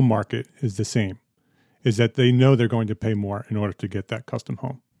custom home market is the same, is that they know they're going to pay more in order to get that custom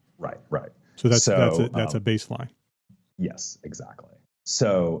home. Right. So that's a baseline. Yes, exactly.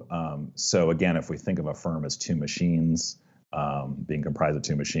 So again, if we think of a firm as two machines, being comprised of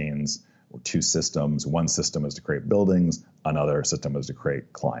two machines or two systems, one system is to create buildings, another system is to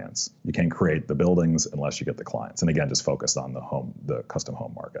create clients. You can't create the buildings unless you get the clients. And again, just focused on the custom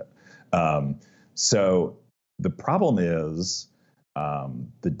home market. So the problem is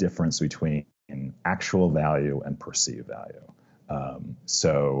the difference between actual value and perceived value.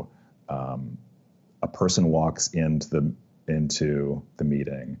 A person walks into the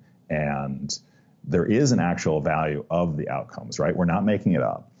meeting, and there is an actual value of the outcomes, right? We're not making it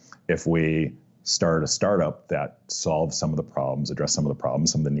up. If we start a startup that solves some of the problems, address some of the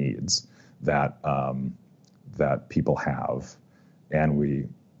problems, some of the needs that people have, and we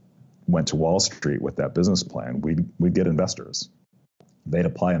went to Wall Street with that business plan, we'd get investors. They'd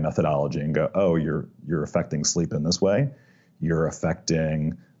apply a methodology and go, oh, you're affecting sleep in this way. You're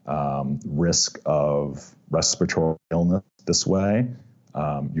affecting risk of respiratory illness this way.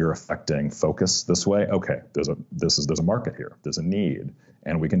 You're affecting focus this way. Okay, there's a market here. There's a need,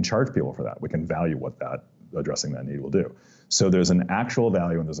 and we can charge people for that. We can value what addressing that need will do. So there's an actual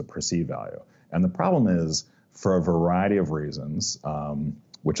value and there's a perceived value. And the problem is, for a variety of reasons,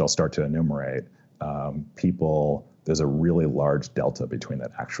 which I'll start to enumerate, there's a really large delta between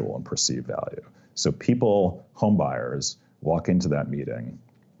that actual and perceived value. So home buyers, walk into that meeting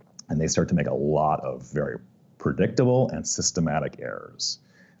and they start to make a lot of very predictable and systematic errors,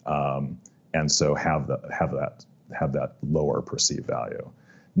 and so have that lower perceived value.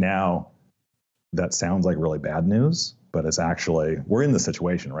 Now, that sounds like really bad news, but it's actually, we're in the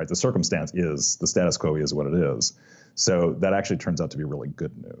situation, right? The circumstance is, the status quo is what it is. So that actually turns out to be really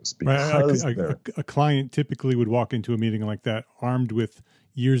good news, because a client typically would walk into a meeting like that armed with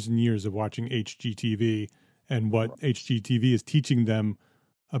years and years of watching HGTV and what HGTV is teaching them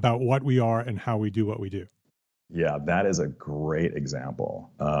about what we are and how we do what we do. Yeah, that is a great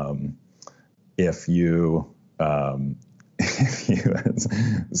example. If you it's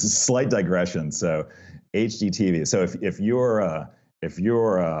a slight digression. So HGTV. So if you're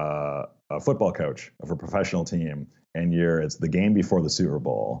a football coach of a professional team, and it's the game before the Super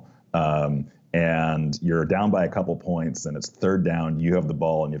Bowl, and you're down by a couple points, and it's third down, you have the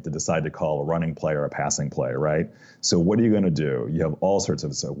ball, and you have to decide to call a running play or a passing play, right? So what are you going to do? You have all sorts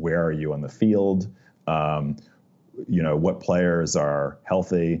of, so where are you on the field? What players are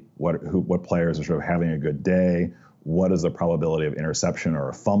healthy? What players are sort of having a good day? What is the probability of interception or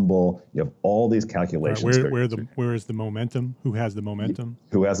a fumble? You have all these calculations. Where is the momentum? Who has the momentum?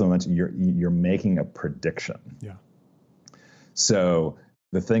 Who has the momentum? You're making a prediction. Yeah. So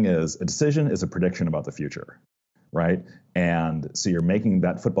the thing is, a decision is a prediction about the future, right? And so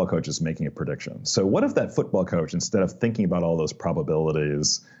that football coach is making a prediction. So what if that football coach, instead of thinking about all those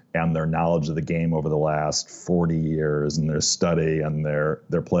probabilities and their knowledge of the game over the last 40 years and their study and their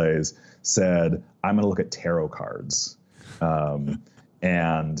plays, said, I'm going to look at tarot cards, and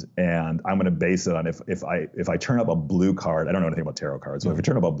I'm going to base it on if I turn up a blue card. I don't know anything about tarot cards, but if I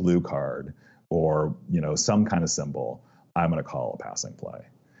turn up a blue card or some kind of symbol, I'm going to call a passing play.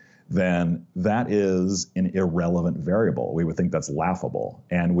 Then that is an irrelevant variable. We would think that's laughable,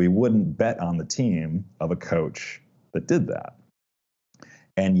 and we wouldn't bet on the team of a coach that did that.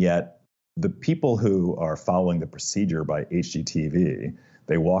 And yet, the people who are following the procedure by HGTV,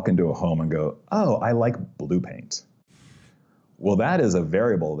 they walk into a home and go, oh, I like blue paint. Well, that is a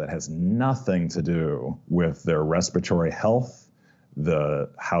variable that has nothing to do with their respiratory health,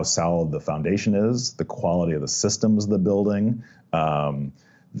 how solid the foundation is, the quality of the systems of the building,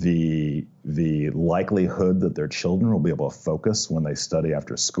 the likelihood that their children will be able to focus when they study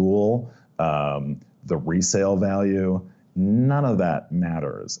after school, the resale value. None of that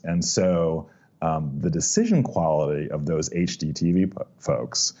matters. And so the decision quality of those HGTV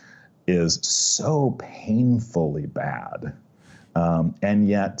folks is so painfully bad. And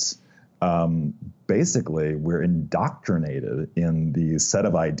yet, basically, we're indoctrinated in these set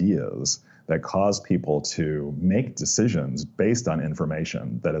of ideas that cause people to make decisions based on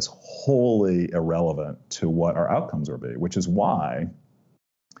information that is wholly irrelevant to what our outcomes will be, which is why,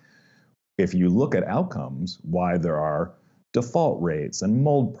 if you look at outcomes, why there are default rates and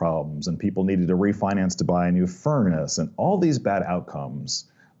mold problems and people needed to refinance to buy a new furnace, and all these bad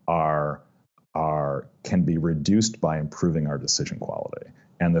outcomes are can be reduced by improving our decision quality.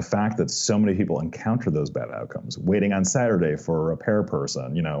 And the fact that so many people encounter those bad outcomes, waiting on Saturday for a repair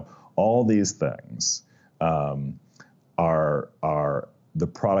person, all these things are the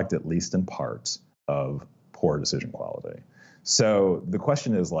product, at least in part, of poor decision quality. So the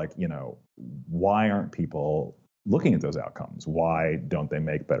question is why aren't people looking at those outcomes? Why don't they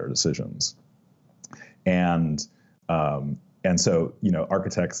make better decisions? And so,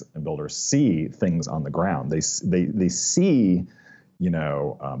 architects and builders see things on the ground. They see, they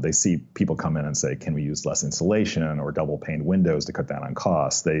see people come in and say, can we use less insulation or double pane windows to cut down on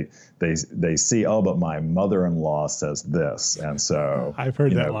costs? They see, oh, but my mother-in-law says this. And so I've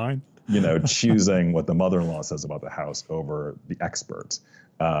heard that line. Choosing what the mother-in-law says about the house over the expert.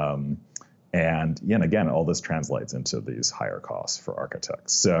 And again, all this translates into these higher costs for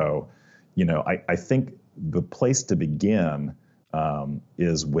architects. So, I think the place to begin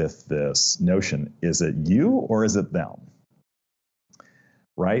is with this notion: is it you or is it them?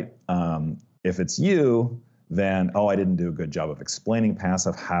 Right? If it's you, then, I didn't do a good job of explaining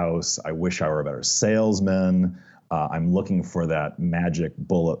Passive House. I wish I were a better salesman. I'm looking for that magic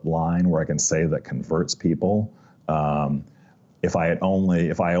bullet line where I can say that converts people. If I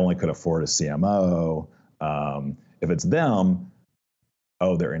only could afford a CMO. If it's them,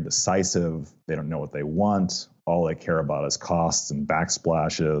 they're indecisive. They don't know what they want. All they care about is costs and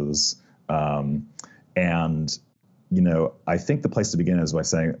backsplashes. I think the place to begin is by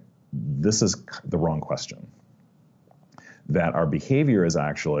saying this is the wrong question. That our behavior is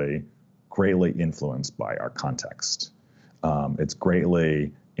actually greatly influenced by our context. It's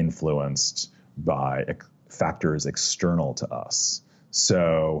greatly influenced by factors external to us.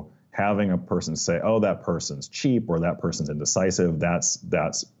 So having a person say, that person's cheap or that person's indecisive,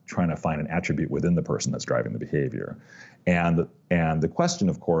 that's trying to find an attribute within the person that's driving the behavior. And the question,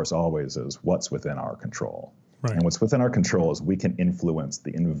 of course, always is what's within our control. Right. And what's within our control is we can influence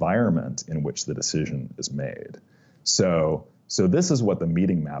the environment in which the decision is made. So this is what the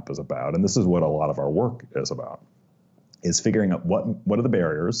meeting map is about, and this is what a lot of our work is about, is figuring out what are the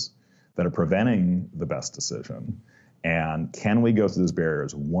barriers that are preventing the best decision, and can we go through those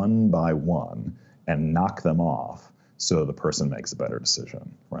barriers one by one and knock them off so the person makes a better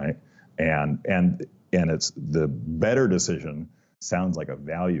decision, right? And it's the better decision sounds like a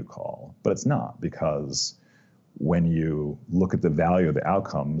value call, but it's not, because when you look at the value of the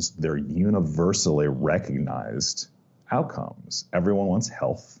outcomes, they're universally recognized outcomes. Everyone wants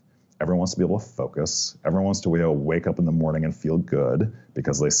health. Everyone wants to be able to focus. Everyone wants to be able to wake up in the morning and feel good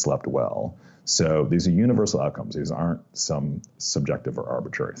because they slept well. So these are universal outcomes. These aren't some subjective or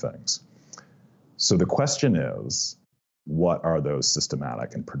arbitrary things. So the question is, what are those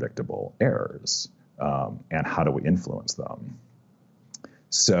systematic and predictable errors? And how do we influence them?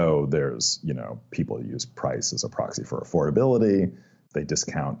 So there's, people use price as a proxy for affordability. They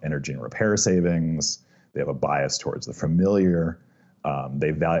discount energy and repair savings. They have a bias towards the familiar.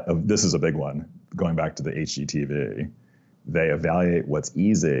 This is a big one, going back to the HGTV. They evaluate what's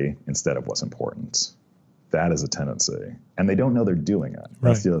easy instead of what's important. That is a tendency. And they don't know they're doing it.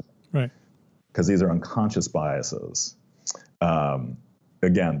 That's the other thing. Right. Because these are unconscious biases.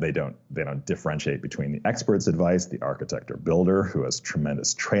 Again, they don't differentiate between the expert's advice, the architect or builder who has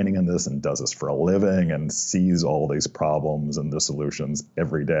tremendous training in this and does this for a living and sees all these problems and the solutions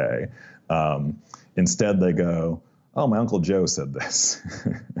every day. Instead, they go, my Uncle Joe said this.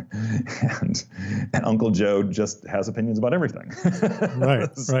 and Uncle Joe just has opinions about everything. Right,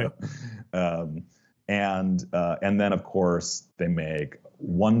 right. And then, of course, they make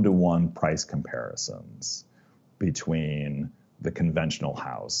one-to-one price comparisons between the conventional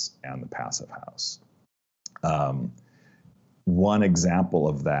house and the passive house. One example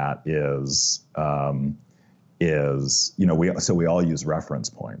of that is we all use reference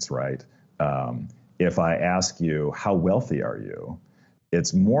points, right? If I ask you, how wealthy are you?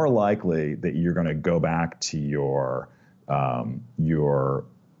 It's more likely that you're going to go back to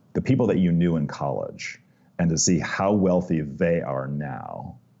the people that you knew in college and to see how wealthy they are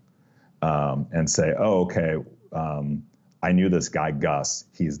now, and say, I knew this guy, Gus,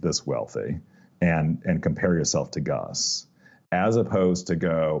 he's this wealthy, and compare yourself to Gus, as opposed to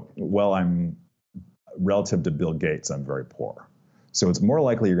go, I'm relative to Bill Gates, I'm very poor. So it's more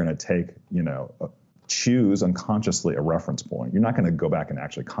likely you're going to take, choose unconsciously a reference point. You're not going to go back and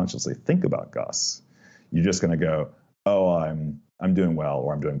actually consciously think about Gus. You're just going to go, I'm doing well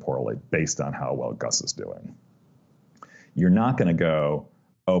or I'm doing poorly based on how well Gus is doing. You're not going to go,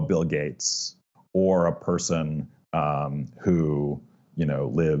 Bill Gates or a person who,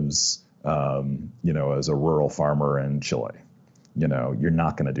 lives, as a rural farmer in Chile. You're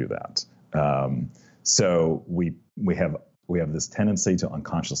not going to do that. So we have this tendency to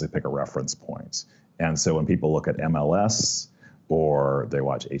unconsciously pick a reference point. And so when people look at MLS or they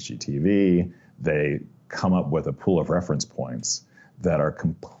watch HGTV, they come up with a pool of reference points that are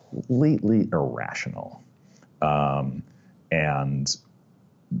completely irrational. And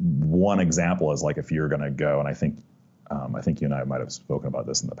one example is like if you're going to go, and I think you and I might have spoken about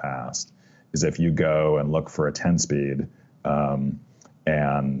this in the past, is if you go and look for a 10-speed,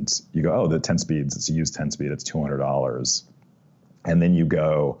 and you go, oh, the 10-speeds, it's a used 10-speed, it's $200. And then you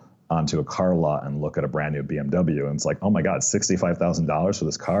go onto a car lot and look at a brand new BMW, and it's like, oh my God, $65,000 for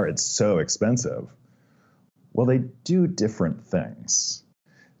this car? It's so expensive. Well, they do different things.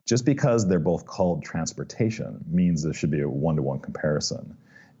 Just because they're both called transportation means there should be a one-to-one comparison.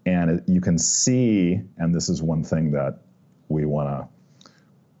 And you can see, and this is one thing that we want to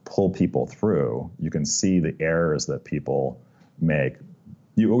pull people through, you can see the errors that people make.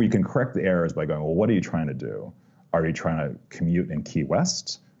 You can correct the errors by going, well, what are you trying to do? Are you trying to commute in Key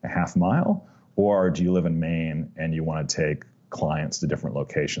West, a half mile? Or do you live in Maine and you want to take clients to different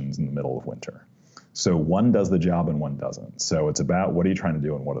locations in the middle of winter? So one does the job and one doesn't. So it's about what are you trying to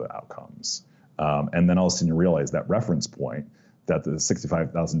do and what are the outcomes? And then all of a sudden you realize that reference point, that the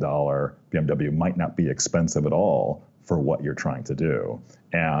 $65,000 BMW might not be expensive at all for what you're trying to do.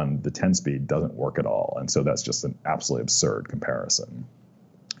 And the 10-speed doesn't work at all. And so that's just an absolutely absurd comparison.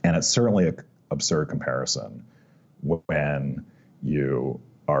 And it's certainly an absurd comparison when you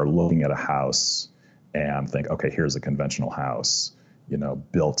are looking at a house and think, okay, here's a conventional house,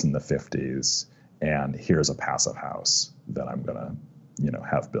 built in the 50s, and here's a passive house that I'm going to,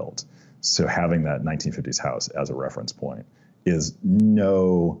 have built. So having that 1950s house as a reference point is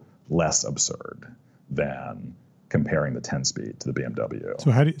no less absurd than comparing the 10-speed to the BMW.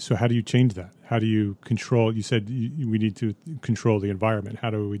 So how do you change that? How do you control? You said we need to control the environment.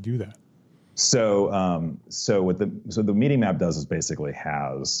 How do we do that? So the meeting map does is basically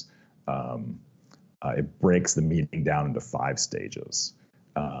has it breaks the meeting down into 5 stages,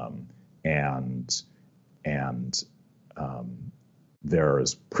 and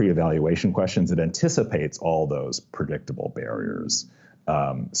there's pre-evaluation questions. It anticipates all those predictable barriers.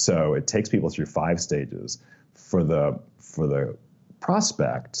 So it takes people through 5 stages. For the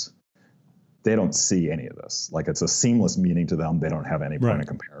prospect, they don't see any of this. Like it's a seamless meeting to them. They don't have any point of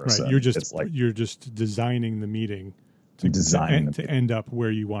comparison. Right. You're just designing the meeting to end up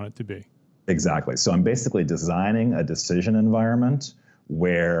where you want it to be. Exactly. So I'm basically designing a decision environment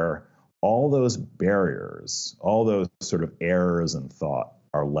where all those barriers, all those sort of errors in thought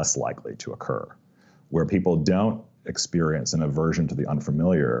are less likely to occur, where people don't experience an aversion to the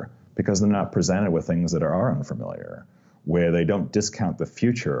unfamiliar because they're not presented with things that are unfamiliar, where they don't discount the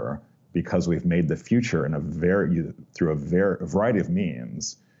future because we've made the future through a variety of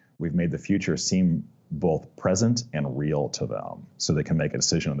means, we've made the future seem both present and real to them, so they can make a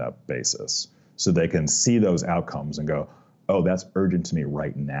decision on that basis. So they can see those outcomes and go, oh, that's urgent to me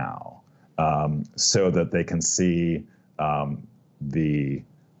right now, so that they can see the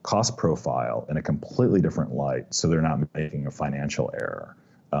cost profile in a completely different light, so they're not making a financial error.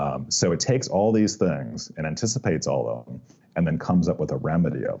 So it takes all these things and anticipates all of them and then comes up with a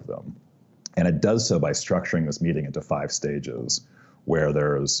remedy of them. And it does so by structuring this meeting into 5 stages where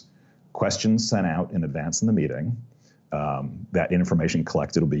there's questions sent out in advance in the meeting. That information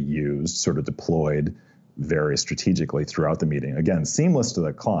collected will be used, sort of deployed very strategically throughout the meeting. Again, seamless to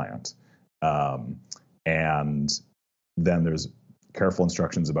the client. And then there's careful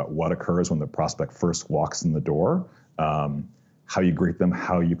instructions about what occurs when the prospect first walks in the door, how you greet them,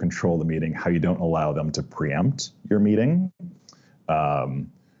 how you control the meeting, how you don't allow them to preempt your meeting,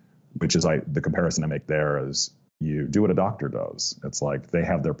 which is the comparison I make there is you do what a doctor does. It's like they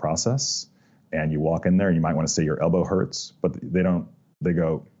have their process and you walk in there and you might want to say your elbow hurts, but they want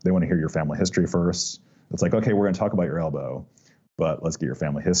to hear your family history first. It's like, okay, we're going to talk about your elbow, but let's get your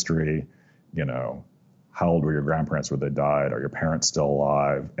family history. How old were your grandparents when they died? Are your parents still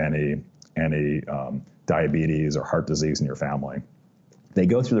alive? Any diabetes or heart disease in your family? They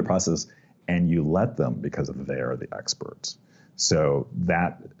go through the process and you let them because they're the experts. So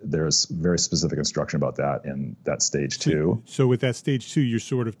that there's very specific instruction about that in that stage 2. So with that stage 2, you're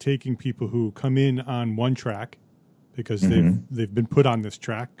sort of taking people who come in on one track because they've been put on this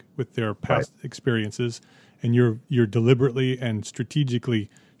track with their past experiences, and you're deliberately and strategically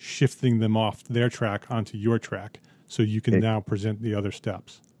shifting them off their track onto your track so you can now present the other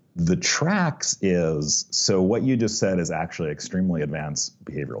steps. The tracks so what you just said is actually extremely advanced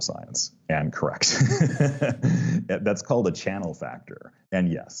behavioral science and correct. That's called a channel factor.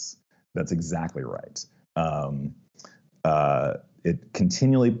 And yes, that's exactly right. it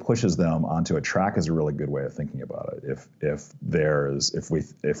continually pushes them onto a track is a really good way of thinking about it. If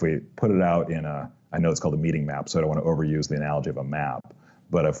we put it out in I know it's called a meeting map, so I don't want to overuse the analogy of a map,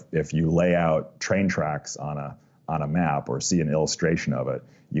 but if you lay out train tracks on a map or see an illustration of it,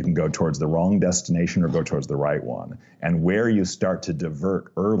 you can go towards the wrong destination or go towards the right one. And where you start to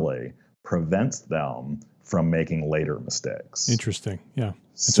divert early prevents them from making later mistakes. Interesting. Yeah.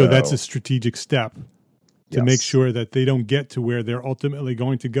 So that's a strategic step to make sure that they don't get to where they're ultimately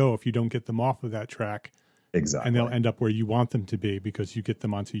going to go if you don't get them off of that track. Exactly. And they'll end up where you want them to be because you get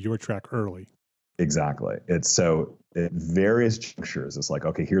them onto your track early. Exactly. It's so at various junctures, it's like,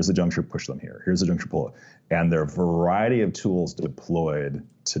 okay, here's the juncture, push them here. Here's the juncture, pull it. And there are a variety of tools deployed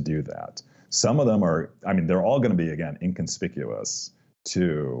to do that. Some of them they're all going to be, again, inconspicuous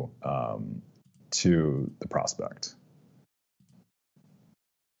to the prospect.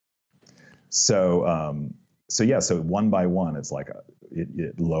 So one by one, it's like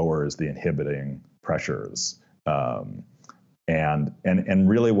it lowers the inhibiting pressures. And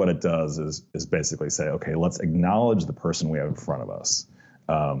really what it does is basically say, okay, let's acknowledge the person we have in front of us.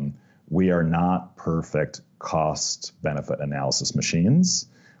 We are not perfect cost-benefit analysis machines.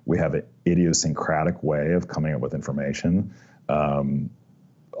 We have an idiosyncratic way of coming up with information. A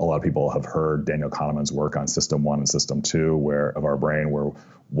lot of people have heard Daniel Kahneman's work on System 1 and System 2 of our brain, where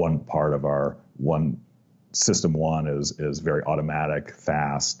one part of System 1 is very automatic,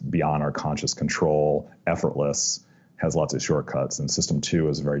 fast, beyond our conscious control, effortless, has lots of shortcuts, and System 2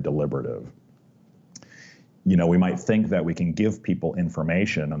 is very deliberative. We might think that we can give people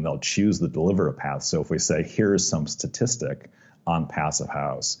information and they'll choose the deliberative path. So if we say, here's some statistic on Passive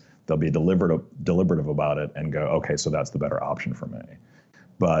House, they'll be deliberative about it and go, okay, so that's the better option for me.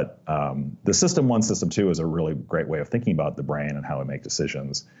 But the System 1, System 2 is a really great way of thinking about the brain and how we make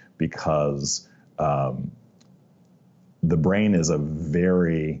decisions, because the brain is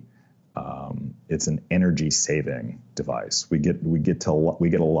it's an energy-saving device. We get a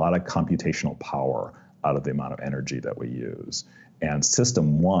lot of computational power out of the amount of energy that we use. And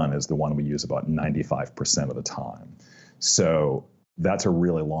System 1 is the one we use about 95% of the time. So that's a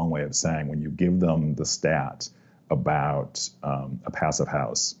really long way of saying when you give them the stat about a passive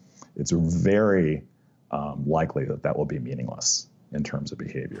house, it's very likely that will be meaningless in terms of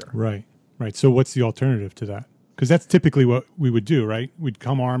behavior. Right. So what's the alternative to that? Because that's typically what we would do, right? We'd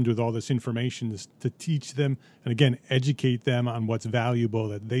come armed with all this information to teach them and, again, educate them on what's valuable,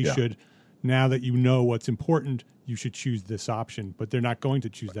 that they should, now that you know what's important, you should choose this option. But they're not going to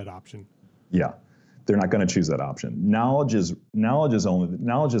choose that option. Yeah, they're not going to choose that option. Knowledge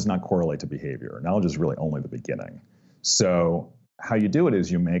does not correlate to behavior. Knowledge is really only the beginning. So how you do it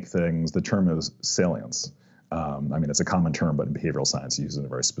is you make things, the term is salience. It's a common term, but in behavioral science, you use it in a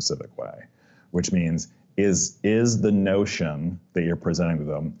very specific way, which means is the notion that you're presenting to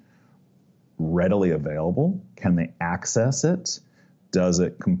them readily available? Can they access it? Does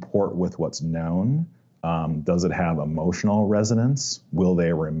it comport with what's known? Does it have emotional resonance? Will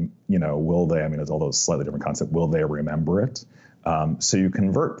they, it's all those slightly different concepts. Will they remember it? So you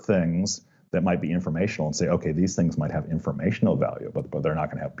convert things that might be informational and say, okay, these things might have informational value, but they're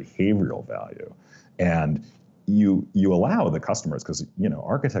not going to have behavioral value. And you allow the customers, because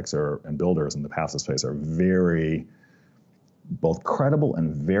architects and builders in the passive space are very both credible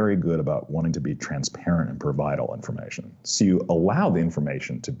and very good about wanting to be transparent and provide all information. So you allow the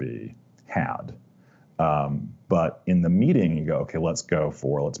information to be had. But in the meeting, you go, okay, let's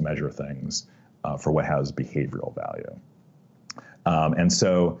measure things for what has behavioral value. And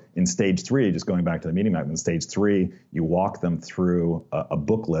so in stage 3, just going back to the meeting map, in stage 3, you walk them through a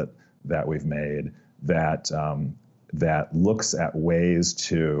booklet that we've made that looks at ways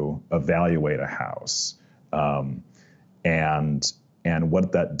to evaluate a house. And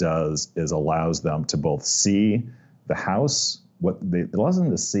what that does is allows them to both see the house, it allows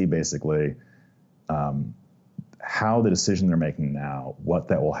them to see basically how the decision they're making now, what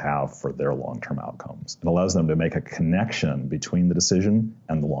that will have for their long-term outcomes. It allows them to make a connection between the decision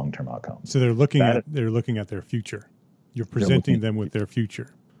and the long-term outcomes. So they're looking at their future. You're presenting them with their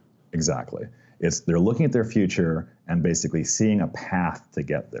future. Exactly. They're looking at their future and basically seeing a path to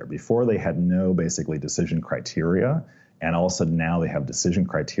get there. Before they had no basically decision criteria, and all of a sudden now they have decision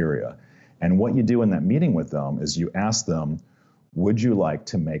criteria. And what you do in that meeting with them is you ask them, would you like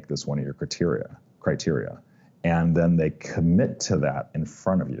to make this one of your criteria? And then they commit to that in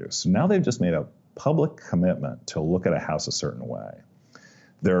front of you. So now they've just made a public commitment to look at a house a certain way.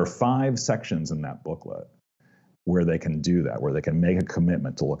 There are 5 sections in that booklet where they can do that, where they can make a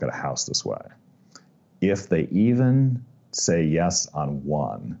commitment to look at a house this way. If they even say yes on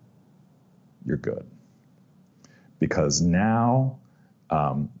one, you're good. because now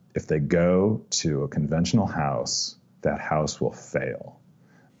if they go to a conventional house, that house will fail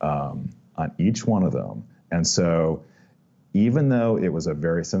on each one of them. And so even though it was a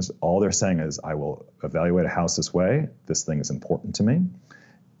very sensitive, all they're saying is, I will evaluate a house this way. This thing is important to me.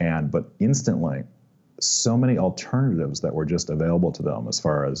 But instantly, so many alternatives that were just available to them as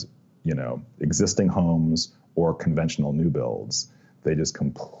far as, existing homes or conventional new builds, they just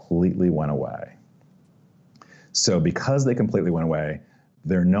completely went away. So because they completely went away,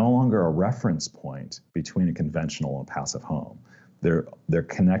 they're no longer a reference point between a conventional and passive home. They're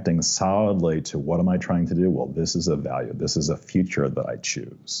connecting solidly to, what am I trying to do? Well, this is a value. This is a future that I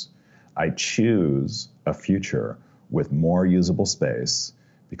choose. I choose a future with more usable space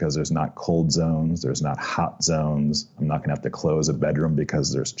because there's not cold zones, there's not hot zones. I'm not going to have to close a bedroom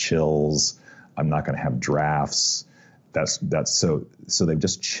because there's chills. I'm not going to have drafts. That's so they've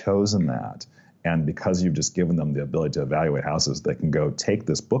just chosen that. And because you've just given them the ability to evaluate houses, they can go take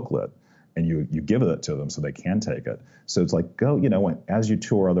this booklet and you give it to them so they can take it. So it's like, go, as you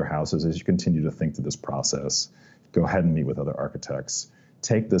tour other houses, as you continue to think through this process, go ahead and meet with other architects,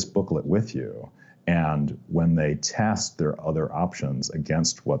 take this booklet with you. And when they test their other options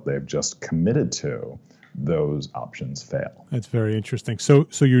against what they've just committed to, those options fail. That's very interesting. So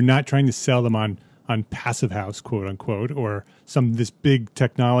you're not trying to sell them on passive house, quote unquote, or this big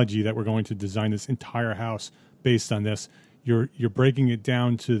technology that we're going to design this entire house based on this. You're breaking it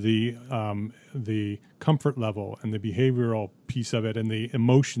down to the comfort level and the behavioral piece of it and the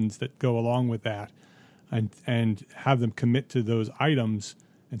emotions that go along with that, and have them commit to those items.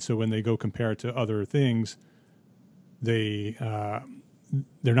 And so when they go compare it to other things, they're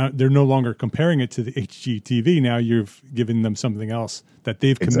no longer comparing it to the HGTV. Now you've given them something else that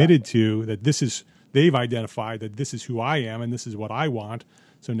they've committed to, that they've identified that this is who I am and this is what I want.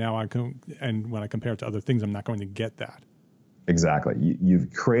 So now and when I compare it to other things, I'm not going to get that. Exactly.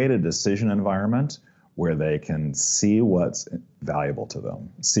 You've created a decision environment where they can see what's valuable to them,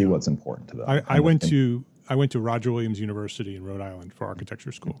 see what's important to them. I went to Roger Williams University in Rhode Island for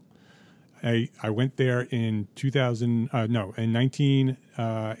architecture school. I went there in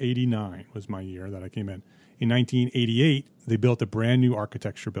 1989 was my year that I came in. In 1988, they built a brand new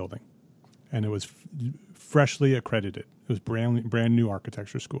architecture building, and it was freshly accredited. It was brand new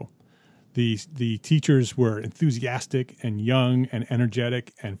architecture school. The teachers were enthusiastic and young and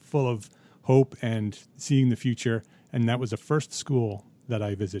energetic and full of hope and seeing the future, and that was the first school that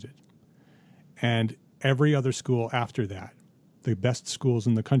I visited. And every other school after that, the best schools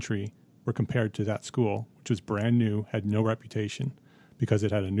in the country, were compared to that school, which was brand new, had no reputation, because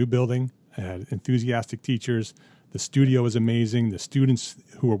it had a new building, it had enthusiastic teachers, the studio was amazing, the students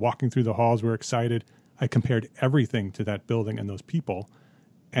who were walking through the halls were excited. I compared everything to that building and those people,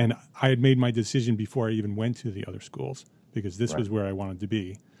 and I had made my decision before I even went to the other schools, because this was where I wanted to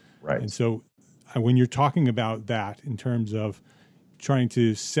be. Right. And so when you're talking about that in terms of trying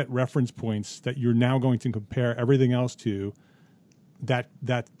to set reference points that you're now going to compare everything else to, that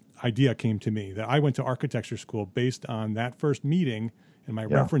idea came to me, that I went to architecture school based on that first meeting, and my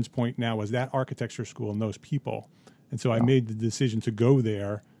reference point now was that architecture school and those people. And so I made the decision to go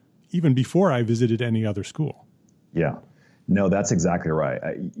there even before I visited any other school. Yeah. No, that's exactly right.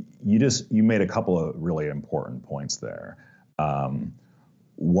 You made a couple of really important points there.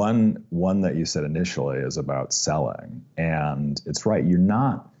 One that you said initially is about selling, and it's right. You're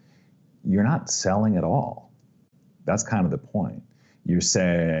not selling at all. That's kind of the point. You're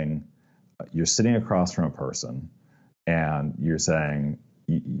saying, you're sitting across from a person, and you're saying,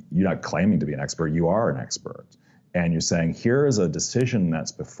 you're not claiming to be an expert. You are an expert, and you're saying, here is a decision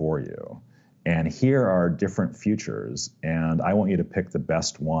that's before you, and here are different futures, and I want you to pick the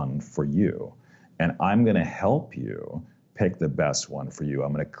best one for you, and I'm going to help you pick the best one for you.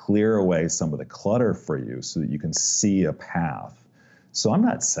 I'm going to clear away some of the clutter for you so that you can see a path. So I'm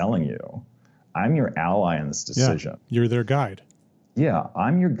not selling you. I'm your ally in this decision. Yeah, you're their guide. Yeah,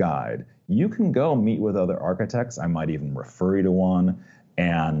 I'm your guide. You can go meet with other architects. I might even refer you to one,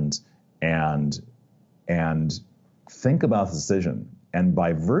 and think about the decision. And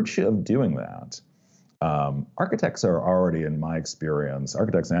by virtue of doing that, architects are already, in my experience,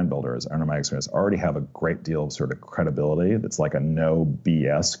 architects and builders, in my experience, already have a great deal of sort of credibility. That's like a no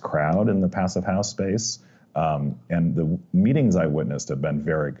BS crowd in the passive house space. And the meetings I witnessed have been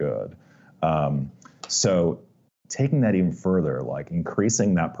very good. So taking that even further, like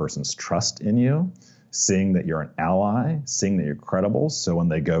increasing that person's trust in you, seeing that you're an ally, seeing that you're credible. So when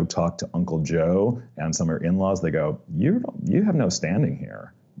they go talk to Uncle Joe and some of your in-laws, they go, you have no standing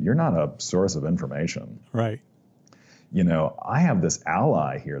here. You're not a source of information. Right. I have this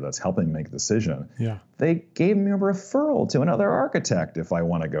ally here that's helping make a decision. Yeah. They gave me a referral to another architect if I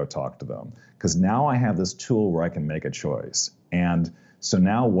want to go talk to them, because now I have this tool where I can make a choice. And so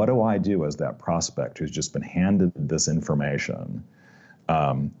now what do I do as that prospect who's just been handed this information?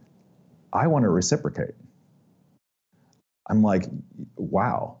 I want to reciprocate. I'm like,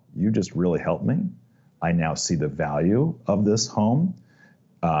 wow, you just really helped me. I now see the value of this home.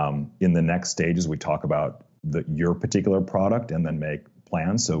 In the next stages, we talk about your particular product and then make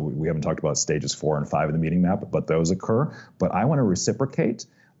plans. So we haven't talked about stages 4 and 5 of the meeting map, but those occur. But I want to reciprocate.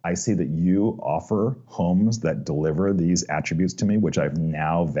 I see that you offer homes that deliver these attributes to me, which I've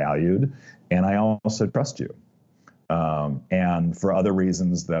now valued, and I also trust you. And for other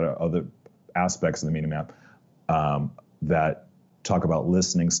reasons that are other aspects of the meeting map that talk about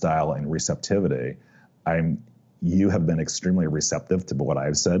listening style and receptivity, you have been extremely receptive to what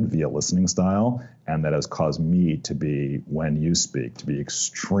I've said via listening style, and that has caused me to be, when you speak, to be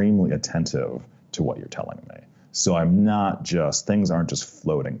extremely attentive to what you're telling me. So things aren't just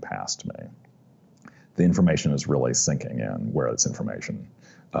floating past me. The information is really sinking in where it's information.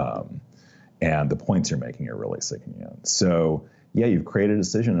 And the points you're making are really sinking in. So yeah, you've created a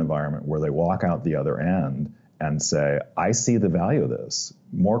decision environment where they walk out the other end and say, I see the value of this.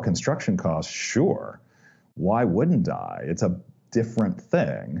 More construction costs, sure. Why wouldn't I? It's a different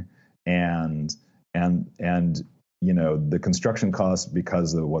thing. And the construction costs,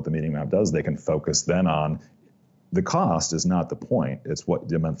 because of what the meeting map does, they can focus then on the cost is not the point. It's what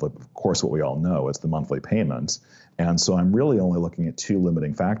the monthly, of course, what we all know, it's the monthly payment. And so I'm really only looking at 2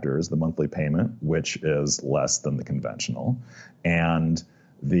 limiting factors: the monthly payment, which is less than the conventional, and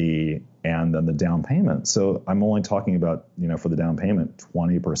then the down payment. So I'm only talking about, for the down payment,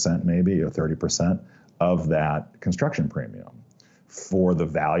 20% maybe or 30% of that construction premium. For the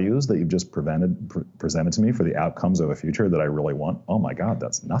values that you've just presented to me, for the outcomes of a future that I really want, oh my God,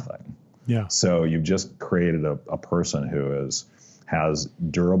 that's nothing. Yeah. So you've just created a person who has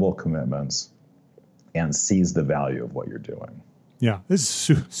durable commitments and sees the value of what you're doing. Yeah, this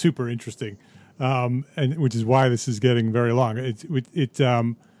is super interesting, and which is why this is getting very long.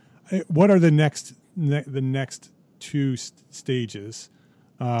 What are the next 2 stages?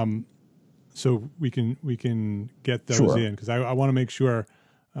 So we can get those in, because I want to make sure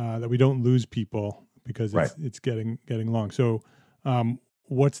that we don't lose people, because it's getting long. So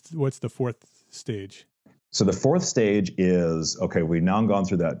what's the 4th stage? So the 4th stage is, okay, we've now gone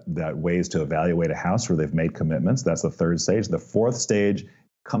through that ways to evaluate a house where they've made commitments. That's the 3rd stage. The 4th stage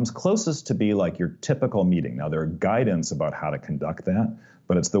comes closest to be like your typical meeting. Now, there are guidance about how to conduct that,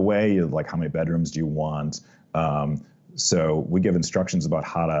 but it's the way, like, how many bedrooms do you want? So we give instructions about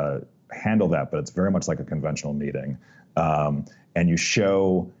how to handle that, but it's very much like a conventional meeting. And you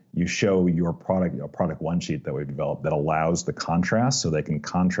show your product one sheet that we've developed that allows the contrast, so they can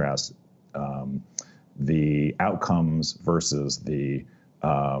contrast the outcomes versus the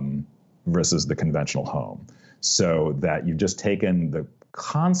conventional home, so that you've just taken the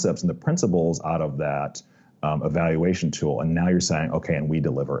concepts and the principles out of that evaluation tool, and now you're saying, okay, and we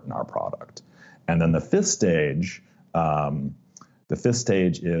deliver it in our product. And then the 5th stage,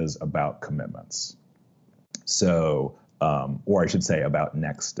 is about commitments. So, or I should say about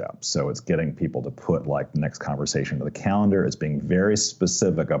next steps. So it's getting people to put, like, the next conversation to the calendar. It's being very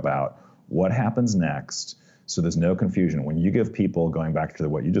specific about what happens next, so there's no confusion. When you give people, going back to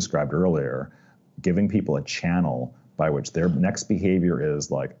what you described earlier, giving people a channel by which their next behavior is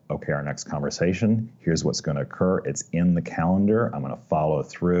like, okay, our next conversation, here's what's going to occur. It's in the calendar. I'm going to follow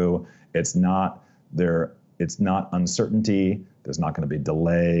through. It's not uncertainty. There's not going to be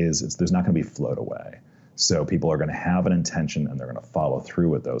delays. There's not going to be float away. So people are going to have an intention, and they're going to follow through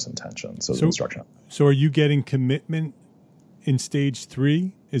with those intentions. So the instruction. So are you getting commitment in stage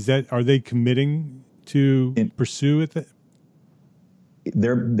 3? Are they committing to pursue it?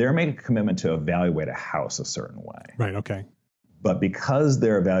 They're making a commitment to evaluate a house a certain way. Right. Okay. But because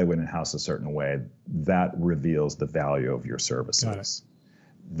they're evaluating a house a certain way, that reveals the value of your services. Got it.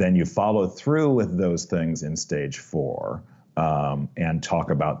 Then you follow through with those things in stage 4, and talk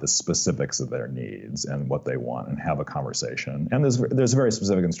about the specifics of their needs and what they want, and have a conversation. And there's very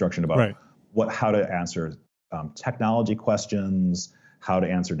specific instruction about how to answer technology questions, how to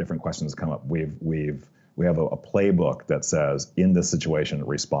answer different questions that come up. We have a playbook that says, in this situation,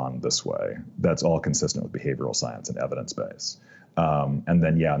 respond this way. That's all consistent with behavioral science and evidence base. And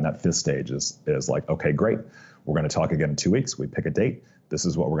then, and that 5th stage is like, okay, great. We're going to talk again in 2 weeks. We pick a date. This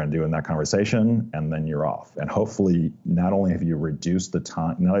is what we're going to do in that conversation, and then you're off. And hopefully, not only have you reduced the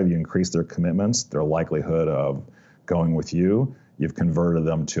time, not only have you increased their commitments, their likelihood of going with you, you've converted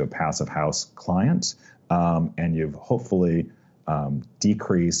them to a passive house client, and you've hopefully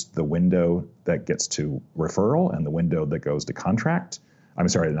decreased the window that gets to referral and the window that goes to contract. I'm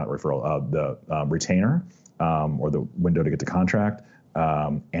sorry, not referral, the retainer, or the window to get to contract.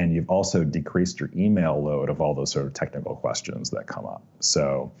 And you've also decreased your email load of all those sort of technical questions that come up.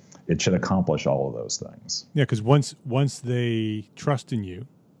 So it should accomplish all of those things. Yeah, because once they trust in you,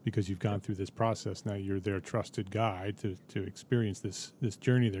 because you've gone through this process, now you're their trusted guide to experience this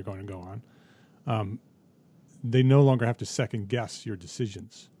journey they're going to go on. They no longer have to second guess your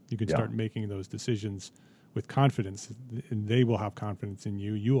decisions. You can start making those decisions with confidence, and they will have confidence in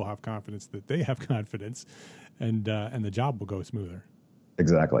you. You will have confidence that they have confidence, and the job will go smoother.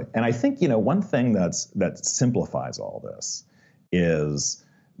 Exactly. And I think, one thing that simplifies all this is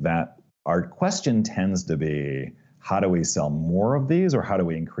that our question tends to be, how do we sell more of these, or how do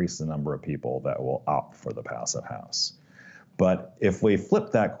we increase the number of people that will opt for the passive house? But if we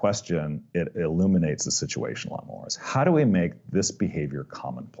flip that question, it illuminates the situation a lot more. Is how do we make this behavior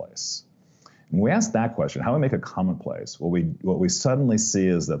commonplace? When we ask that question, how do we make it commonplace? What we suddenly see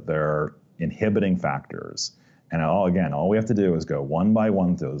is that there are inhibiting factors. And all we have to do is go one by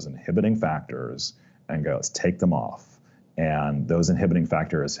one through those inhibiting factors and go, let's take them off. And those inhibiting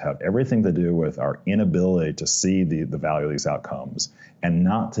factors have everything to do with our inability to see the value of these outcomes, and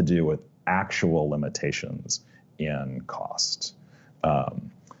not to do with actual limitations in cost.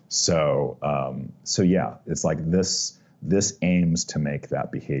 So yeah, it's like this aims to make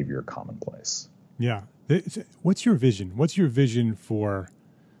that behavior commonplace. Yeah. What's your vision? What's your vision for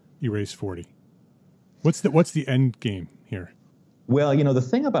Erase 40? What's the end game here? Well, the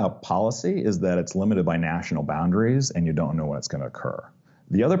thing about policy is that it's limited by national boundaries, and you don't know when it's going to occur.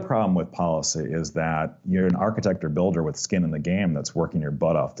 The other problem with policy is that you're an architect or builder with skin in the game that's working your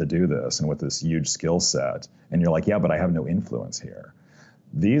butt off to do this and with this huge skill set. And you're like, yeah, but I have no influence here.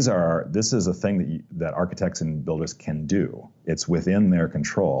 This is a thing that architects and builders can do. It's within their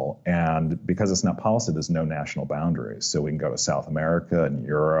control. And because it's not policy, there's no national boundaries. So we can go to South America and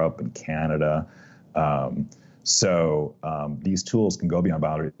Europe and Canada. These tools can go beyond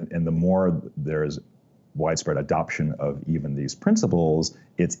boundaries. And the more there's widespread adoption of even these principles,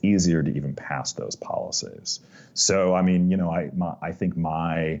 it's easier to even pass those policies. So, I think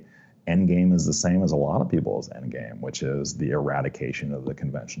my end game is the same as a lot of people's end game, which is the eradication of the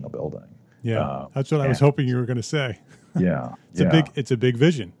conventional building. Yeah, that's what I was hoping you were going to say. Yeah, it's a big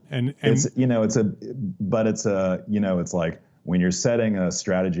vision, and it's like when you're setting a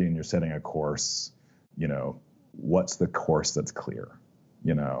strategy and you're setting a course, what's the course that's clear?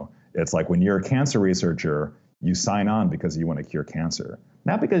 It's like when you're a cancer researcher, you sign on because you want to cure cancer,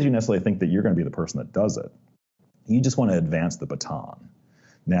 not because you necessarily think that you're going to be the person that does it. You just want to advance the baton.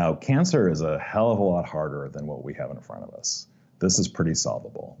 Now, cancer is a hell of a lot harder than what we have in front of us. This is pretty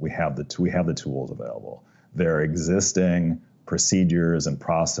solvable. We have the tools available. There are existing procedures and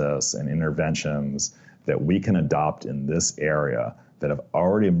process and interventions that we can adopt in this area that have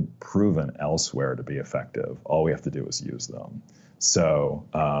already proven elsewhere to be effective. All we have to do is use them. So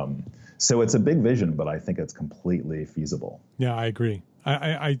it's a big vision, but I think it's completely feasible. Yeah, I agree.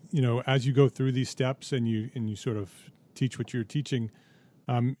 I as you go through these steps and you sort of teach what you're teaching,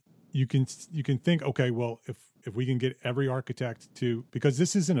 you can think, okay, well, if we can get every architect to, because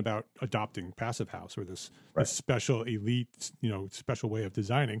this isn't about adopting Passive House or this special elite, special way of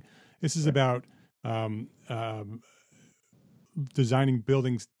designing. This is about designing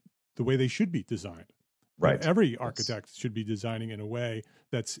buildings the way they should be designed. Right. Every architect should be designing in a way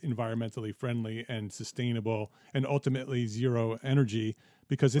that's environmentally friendly and sustainable and ultimately zero energy,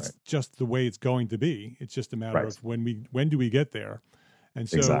 because it's just the way it's going to be. It's just a matter of when do we get there? And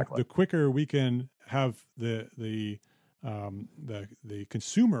so the quicker we can have the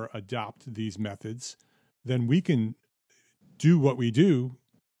consumer adopt these methods, then we can do what we do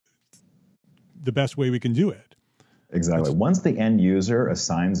the best way we can do it. Exactly. Once the end user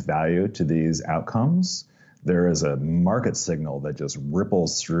assigns value to these outcomes, there is a market signal that just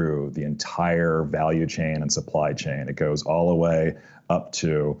ripples through the entire value chain and supply chain. It goes all the way up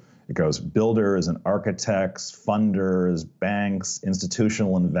to, it goes builders and architects, funders, banks,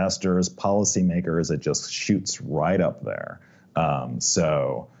 institutional investors, policymakers. It just shoots right up there.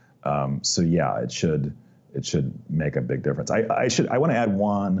 So yeah, it should make a big difference. I want to add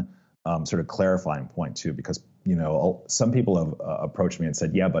one sort of clarifying point too, because some people have approached me and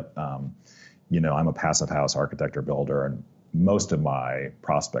said, yeah, but I'm a Passive House architect or builder, and most of my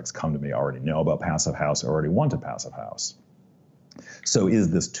prospects come to me already know about Passive House, already want a Passive House. So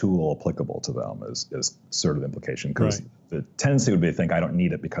is this tool applicable to them is sort of the implication, because the tendency would be to think I don't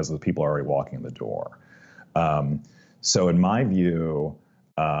need it because the people are already walking in the door. So in my view,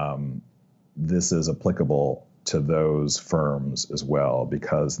 this is applicable to those firms as well,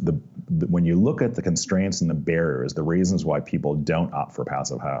 because when you look at the constraints and the barriers, the reasons why people don't opt for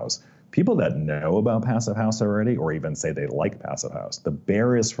Passive House, people that know about Passive House already, or even say they like Passive House, the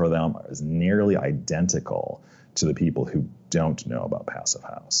barriers for them is nearly identical to the people who don't know about Passive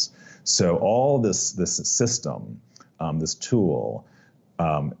House. So all this system, this tool,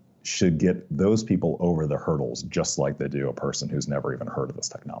 should get those people over the hurdles, just like they do a person who's never even heard of this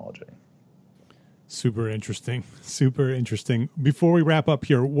technology. Super interesting. Super interesting. Before we wrap up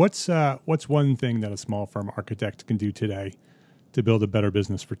here, what's one thing that a small firm architect can do today to build a better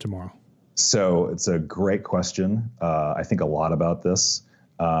business for tomorrow? So it's a great question. I think a lot about this.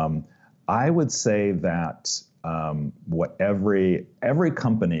 I would say that what every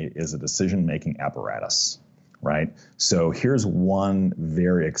company is a decision-making apparatus, right? So here's one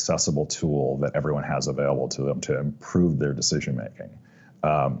very accessible tool that everyone has available to them to improve their decision-making,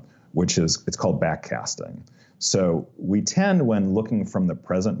 it's called backcasting. So we tend, when looking from the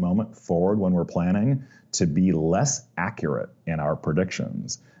present moment forward when we're planning, to be less accurate in our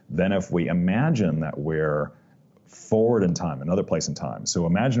predictions than if we imagine that we're forward in time, another place in time. So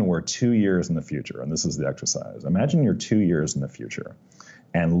imagine we're 2 years in the future, and this is the exercise. Imagine you're 2 years in the future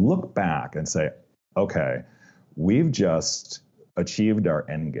and look back and say, okay, we've just achieved our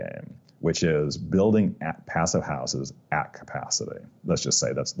end game, which is building passive houses at capacity. Let's just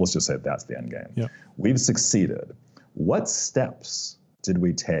say that's the end game. Yeah. We've succeeded. What steps did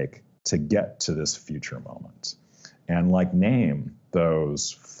we take to get to this future moment? And name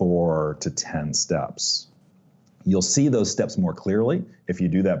those 4 to 10 steps. You'll see those steps more clearly if you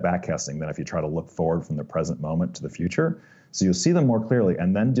do that backcasting than if you try to look forward from the present moment to the future. So you'll see them more clearly,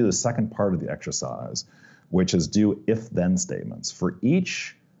 and then do the second part of the exercise, which is do if-then statements. For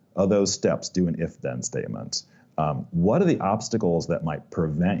each of those steps, do an if-then statement. What are the obstacles that might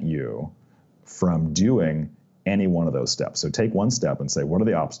prevent you from doing any one of those steps? So take one step and say, what are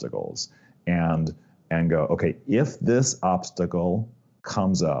the obstacles? And go, okay, if this obstacle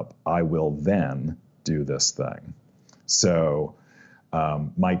comes up, I will then do this thing. So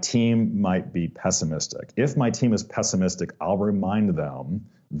my team might be pessimistic. If my team is pessimistic, I'll remind them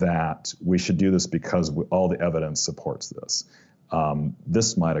that we should do this because all the evidence supports this.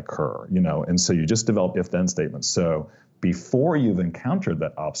 This might occur, and so you just develop if-then statements. So before you've encountered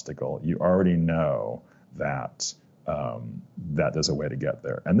that obstacle, you already know that that there's a way to get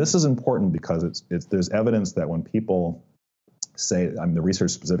there. And this is important because there's evidence that when people say, the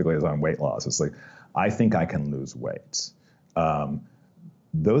research specifically is on weight loss, it's like, I think I can lose weight.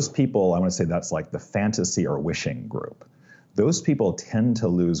 Those people, I want to say that's like the fantasy or wishing group. Those people tend to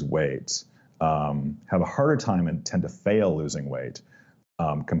lose weight, have a harder time and tend to fail losing weight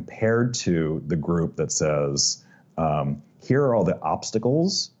compared to the group that says, here are all the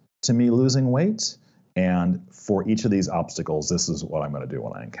obstacles to me losing weight. And for each of these obstacles, this is what I'm going to do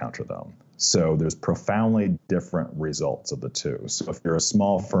when I encounter them. So there's profoundly different results of the two. So if you're a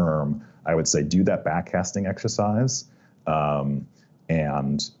small firm, I would say do that backcasting exercise and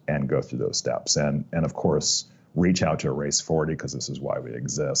go through those steps. And of course, reach out to Erase 40 because this is why we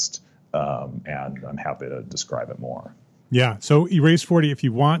exist. And I'm happy to describe it more. Yeah. So Erase 40, if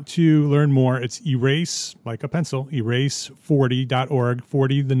you want to learn more, it's erase, like a pencil, erase40.org,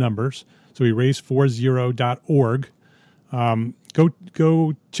 40 the numbers. So erase40.org.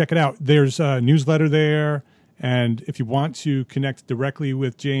 Go check it out. There's a newsletter there. And if you want to connect directly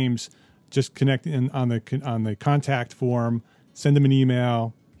with James, just connect on the contact form, send him an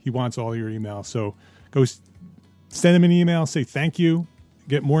email. He wants all your email. So go send him an email, say thank you,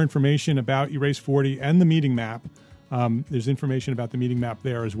 get more information about Erase 40 and the meeting map. There's information about the meeting map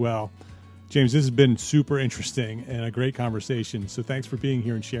there as well. James, this has been super interesting and a great conversation. So thanks for being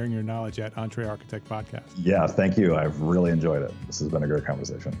here and sharing your knowledge at EntreArchitect Podcast. Yeah, thank you. I've really enjoyed it. This has been a great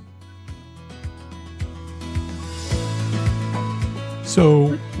conversation. So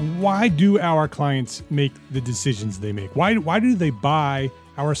why do our clients make the decisions they make? Why do they buy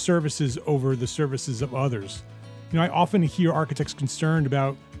our services over the services of others? I often hear architects concerned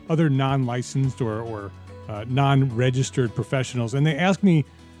about other non-licensed or non-registered professionals, and they ask me,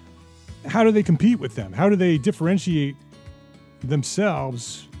 how do they compete with them? How do they differentiate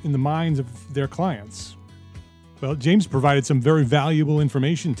themselves in the minds of their clients? Well, James provided some very valuable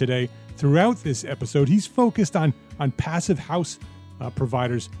information today throughout this episode. He's focused on passive house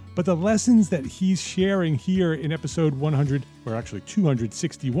providers, but the lessons that he's sharing here in episode 100, or actually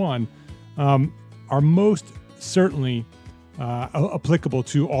 261, are most certainly applicable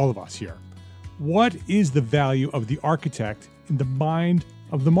to all of us here. What is the value of the architect in the mind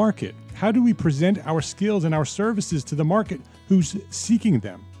of the market? How do we present our skills and our services to the market who's seeking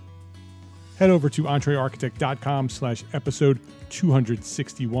them? Head over to entrearchitect.com/episode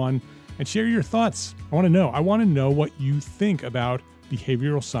 261 and share your thoughts. I want to know what you think about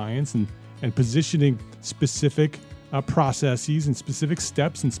behavioral science and positioning specific processes and specific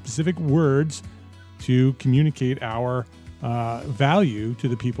steps and specific words to communicate our value to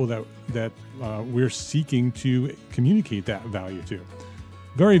the people that we're seeking to communicate that value to.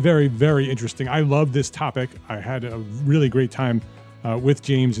 Very, very, very interesting. I love this topic. I had a really great time with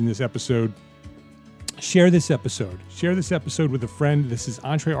James in this episode. Share this episode with a friend. This is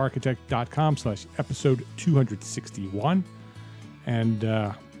entrearchitect.com/episode 261 and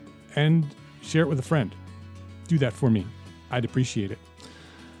share it with a friend. Do that for me. I'd appreciate it.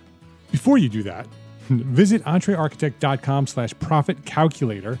 Before you do that, visit entrearchitect.com/profit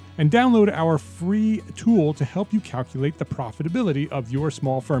calculator and download our free tool to help you calculate the profitability of your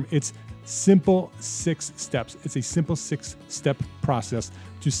small firm. It's simple 6 steps. It's a simple 6-step process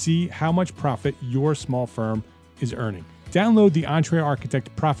to see how much profit your small firm is earning. Download the EntreArchitect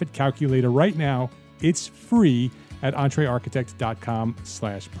Profit Calculator right now. It's free at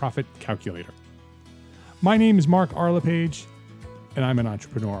entrearchitect.com/profit calculator. My name is Mark Arlepage, and I'm an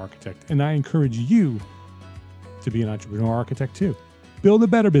entrepreneur architect, and I encourage you to be an entrepreneur architect too. Build a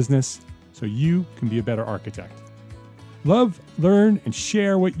better business so you can be a better architect. Love, learn, and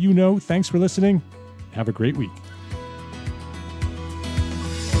share what you know. Thanks for listening. Have a great week.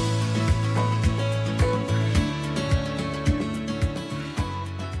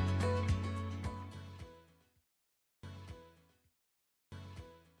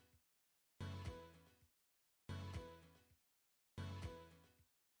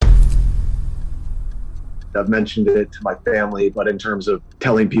 I've mentioned it to my family, but in terms of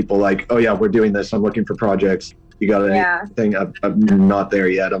telling people like, oh yeah, we're doing this, I'm looking for projects, you got anything? I'm not there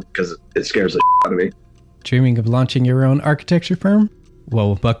yet because it scares the out of me. Dreaming of launching your own architecture firm?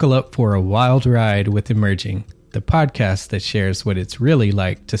 Well, buckle up for a wild ride with Emerging, the podcast that shares what it's really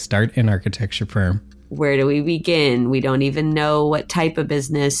like to start an architecture firm. Where do we begin? We don't even know what type of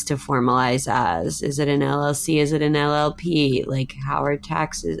business to formalize as. Is it an LLC? Is it an LLP? Like, how are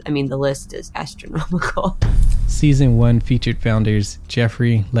taxes? I mean, the list is astronomical. Season 1 featured founders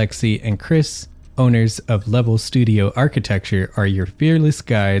Jeffrey, Lexi, and Chris, owners of Level Studio Architecture, are your fearless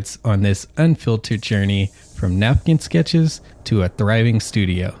guides on this unfiltered journey from napkin sketches to a thriving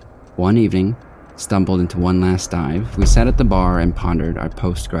studio. One evening, stumbled into one last dive, we sat at the bar and pondered our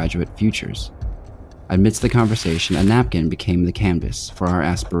postgraduate futures. Amidst the conversation, a napkin became the canvas for our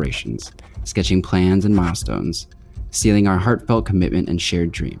aspirations, sketching plans and milestones, sealing our heartfelt commitment and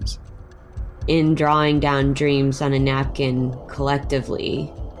shared dreams. In drawing down dreams on a napkin collectively,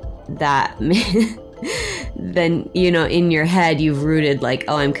 that then, in your head, you've rooted like,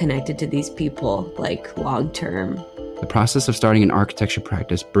 oh, I'm connected to these people, like long term. The process of starting an architecture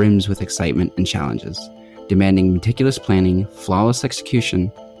practice brims with excitement and challenges, demanding meticulous planning, flawless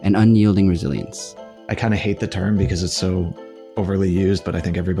execution, and unyielding resilience. I kind of hate the term because it's so overly used, but I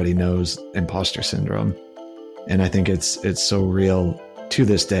think everybody knows imposter syndrome. And I think it's so real to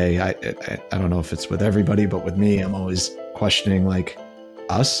this day. I don't know if it's with everybody, but with me, I'm always questioning like,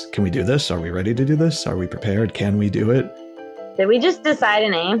 us, can we do this? Are we ready to do this? Are we prepared? Can we do it? Did we just decide a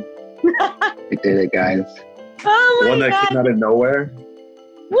name? We did it, guys. Oh my the one that God. came out of nowhere.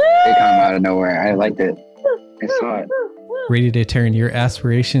 Woo! It came out of nowhere. I liked it. I saw it. Ready to turn your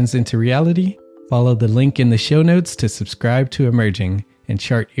aspirations into reality? Follow the link in the show notes to subscribe to Emerging and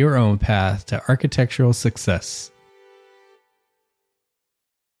chart your own path to architectural success.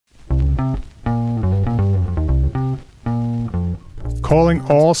 Calling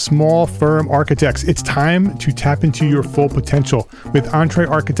all small firm architects. It's time to tap into your full potential with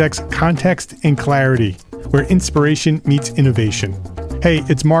EntreArchitect's Context and Clarity, where inspiration meets innovation. Hey,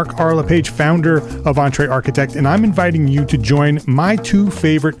 it's Mark Arlepage, founder of EntreArchitect, and I'm inviting you to join my 2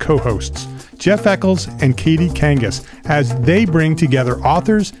 favorite co-hosts, Jeff Eccles and Katie Kangas, as they bring together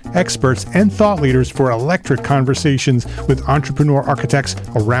authors, experts, and thought leaders for electric conversations with entrepreneur architects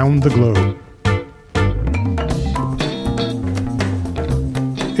around the globe.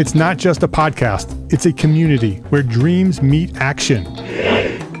 It's not just a podcast, it's a community where dreams meet action.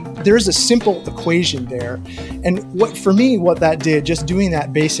 There's a simple equation there. And what that did, just doing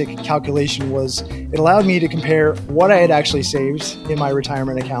that basic calculation, was it allowed me to compare what I had actually saved in my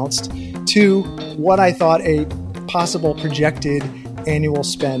retirement accounts to what I thought a possible projected annual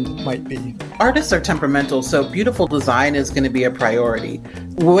spend might be. Artists are temperamental, so beautiful design is going to be a priority.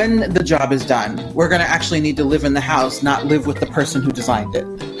 When the job is done, we're going to actually need to live in the house, not live with the person who designed it.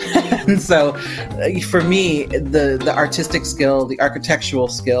 And so for me, the artistic skill, the architectural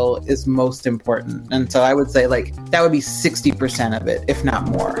skill is most important. And so I would say like that would be 60% of it, if not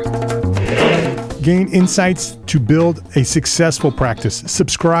more. Gain insights to build a successful practice.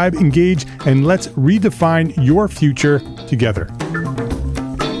 Subscribe, engage, and let's redefine your future together.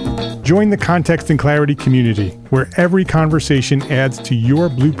 Join the Context and Clarity community, where every conversation adds to your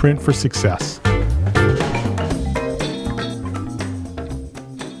blueprint for success.